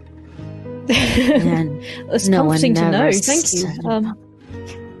cats. It's comforting to know. Thank you.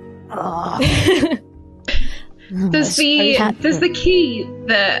 Does the key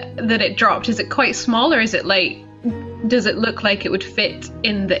that it dropped, is it quite small, or is it like, does it look like it would fit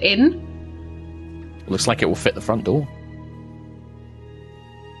in the inn? Looks like it will fit the front door.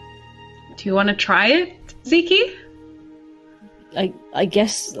 Do you want to try it, Zeke? I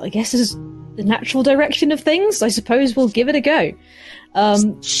guess is the natural direction of things. I suppose we'll give it a go.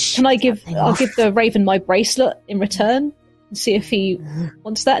 Can I give? I'll give the Raven my bracelet in return and see if he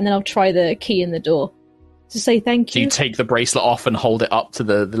wants that, and then I'll try the key in the door to say thank you. So you take the bracelet off and hold it up to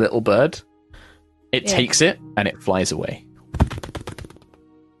the little bird. It takes it and it flies away.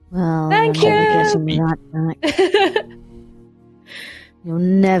 Well, thank you. Getting that back. You're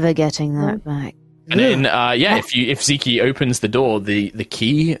never getting that back. And then, if Zeke opens the door, the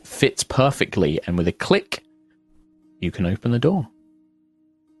key fits perfectly, and with a click, you can open the door.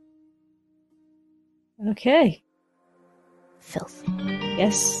 Okay. Filth.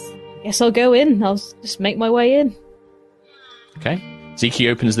 Guess I'll go in. I'll just make my way in. Okay. Zeke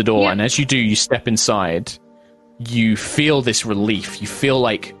opens the door, and as you do, you step inside. You feel this relief. You feel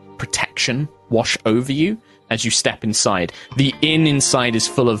like protection wash over you as you step inside. The inn inside is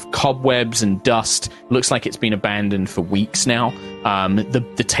full of cobwebs and dust. It looks like it's been abandoned for weeks now.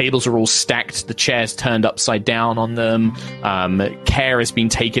 The tables are all stacked. The chairs turned upside down on them. Care has been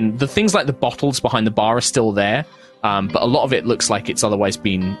taken. The things like the bottles behind the bar are still there. But a lot of it looks like it's otherwise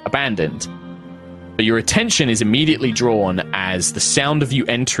been abandoned. But your attention is immediately drawn as the sound of you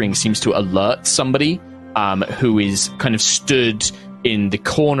entering seems to alert somebody who is kind of stood in the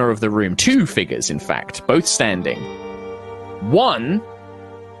corner of the room. Two figures, in fact, both standing. One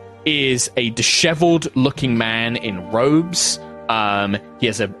is a disheveled-looking man in robes. He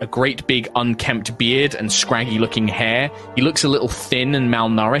has a great big unkempt beard and scraggy-looking hair. He looks a little thin and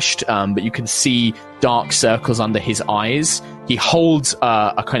malnourished, but you can see dark circles under his eyes. He holds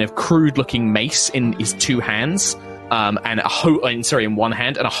a kind of crude-looking mace in his two hands, in one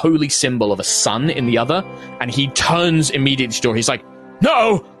hand, and a holy symbol of a sun in the other. And he turns immediately to the door. He's like,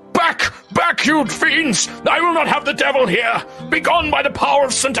 "No! Back! Back, you fiends! I will not have the devil here! Begone by the power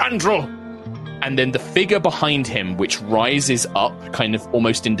of St. Andrew!" And then the figure behind him, which rises up, kind of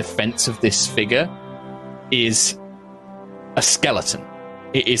almost in defense of this figure, is a skeleton.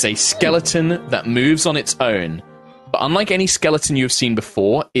 It is a skeleton that moves on its own. But unlike any skeleton you have seen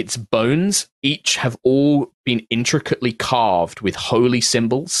before, its bones each have all been intricately carved with holy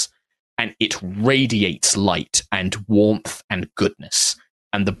symbols, and it radiates light and warmth and goodness.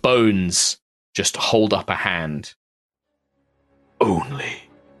 And the bones just hold up a hand. Only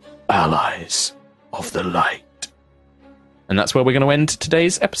allies of the light. And that's where we're going to end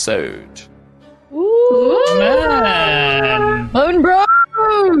today's episode. Ooh, man. Bone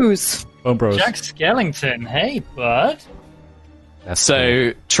Bros! Oh, bros. Jack Skellington, hey, bud.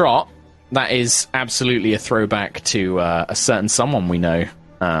 So, Trot, that is absolutely a throwback to a certain someone we know.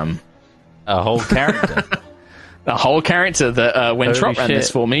 A whole character. A whole character that, when Holy Trot ran this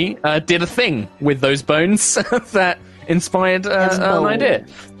shit. for me, did a thing with those bones that inspired an idea.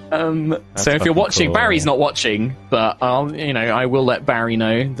 So if you're watching, cool. Barry's not watching, but I will let Barry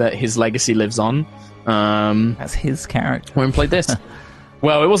know that his legacy lives on. That's his character. When we played this.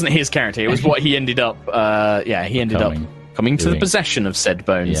 Well, it wasn't his character. It was what he ended up. He ended up coming to the possession of said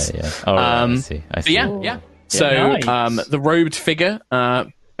bones. Yeah. Oh, right, I see. But yeah. So nice. the robed figure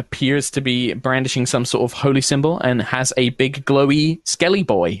appears to be brandishing some sort of holy symbol and has a big glowy skelly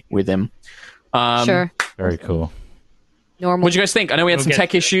boy with him. Sure. Very cool. Normal. What do you guys think? I know we had We'll some get-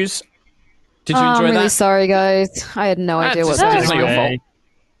 tech issues. Did you I'm enjoy really that? sorry, guys. I had no idea what That's was just going not your on. fault.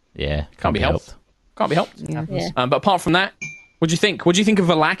 Yeah, Can't be helped. Can't be helped. Yeah. Yeah. But apart from that, what do you think? What do you think of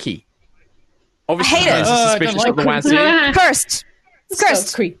Valaki? Obviously, I hate it. there's a I don't suspicious like of the Wazir. Cursed. It's cursed.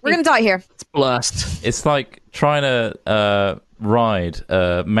 So creepy. We're gonna die here. It's blessed. It's like trying to ride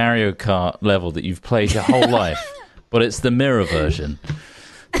a Mario Kart level that you've played your whole life, but it's the mirror version.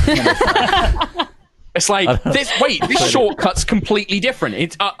 It's like this. Wait, this shortcut's completely different.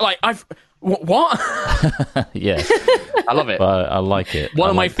 It's like I've what? Yeah, I love it. but I like it. One I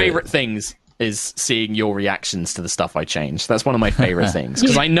of my liked it. favorite things is seeing your reactions to the stuff I change. That's one of my favorite things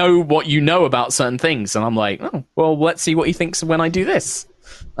because I know what you know about certain things, and I'm like, oh, well, let's see what he thinks when I do this.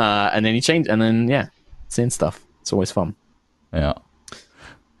 And then he change, and then seeing stuff. It's always fun. Yeah,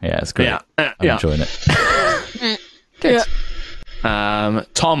 it's great. Yeah. I'm Yeah. enjoying it. Good.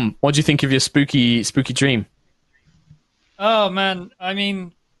 Tom, what do you think of your spooky dream? Oh man, I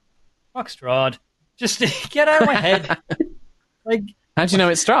mean, fuck Strahd. Just get out of my head. Like, How do you know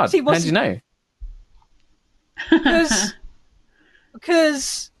it's Strahd? See, How what's- do you know?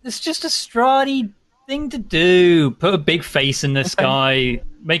 because it's just a Strahdy thing to do. Put a big face in the sky,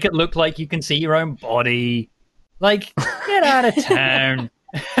 make it look like you can see your own body. Like, get out of town.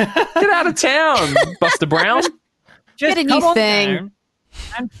 Get out of town, Buster Brown. Just Get a come new on thing. down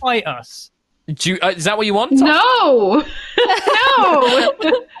and fight us. Do you, is that what you want? Tom? No, no.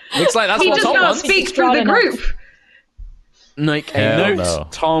 Looks like that's He what does Tom not wants. speak for the group. Make a Hell note. no.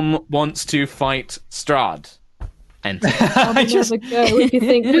 Tom wants to fight Strahd. Enter. I just Never go if you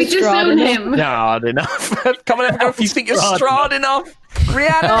think We we're just Strahd own enough. him. Strahd enough. Come on, if you think you're Strahd enough.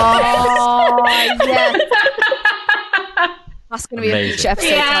 Rihanna. Oh yes. That's gonna be a Amazing. future episode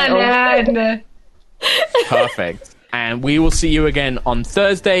Yeah, title. no. Perfect. And we will see you again on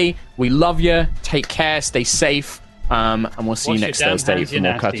Thursday. We love you. Take care. Stay safe. And we'll see Wash you your next damn Thursday hands, for you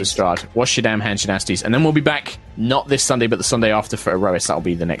more Curtis nasties. Strahd. Wash your damn hands, you nasties. And then we'll be back, not this Sunday, but the Sunday after for Erois. That'll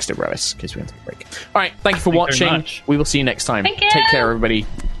be the next Erois, because we have to take a break. All right. Thank you for Thank you very watching. much. We will see you next time. Thank you. Take care, everybody.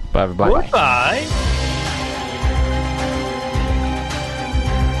 Bye, everybody. goodbye.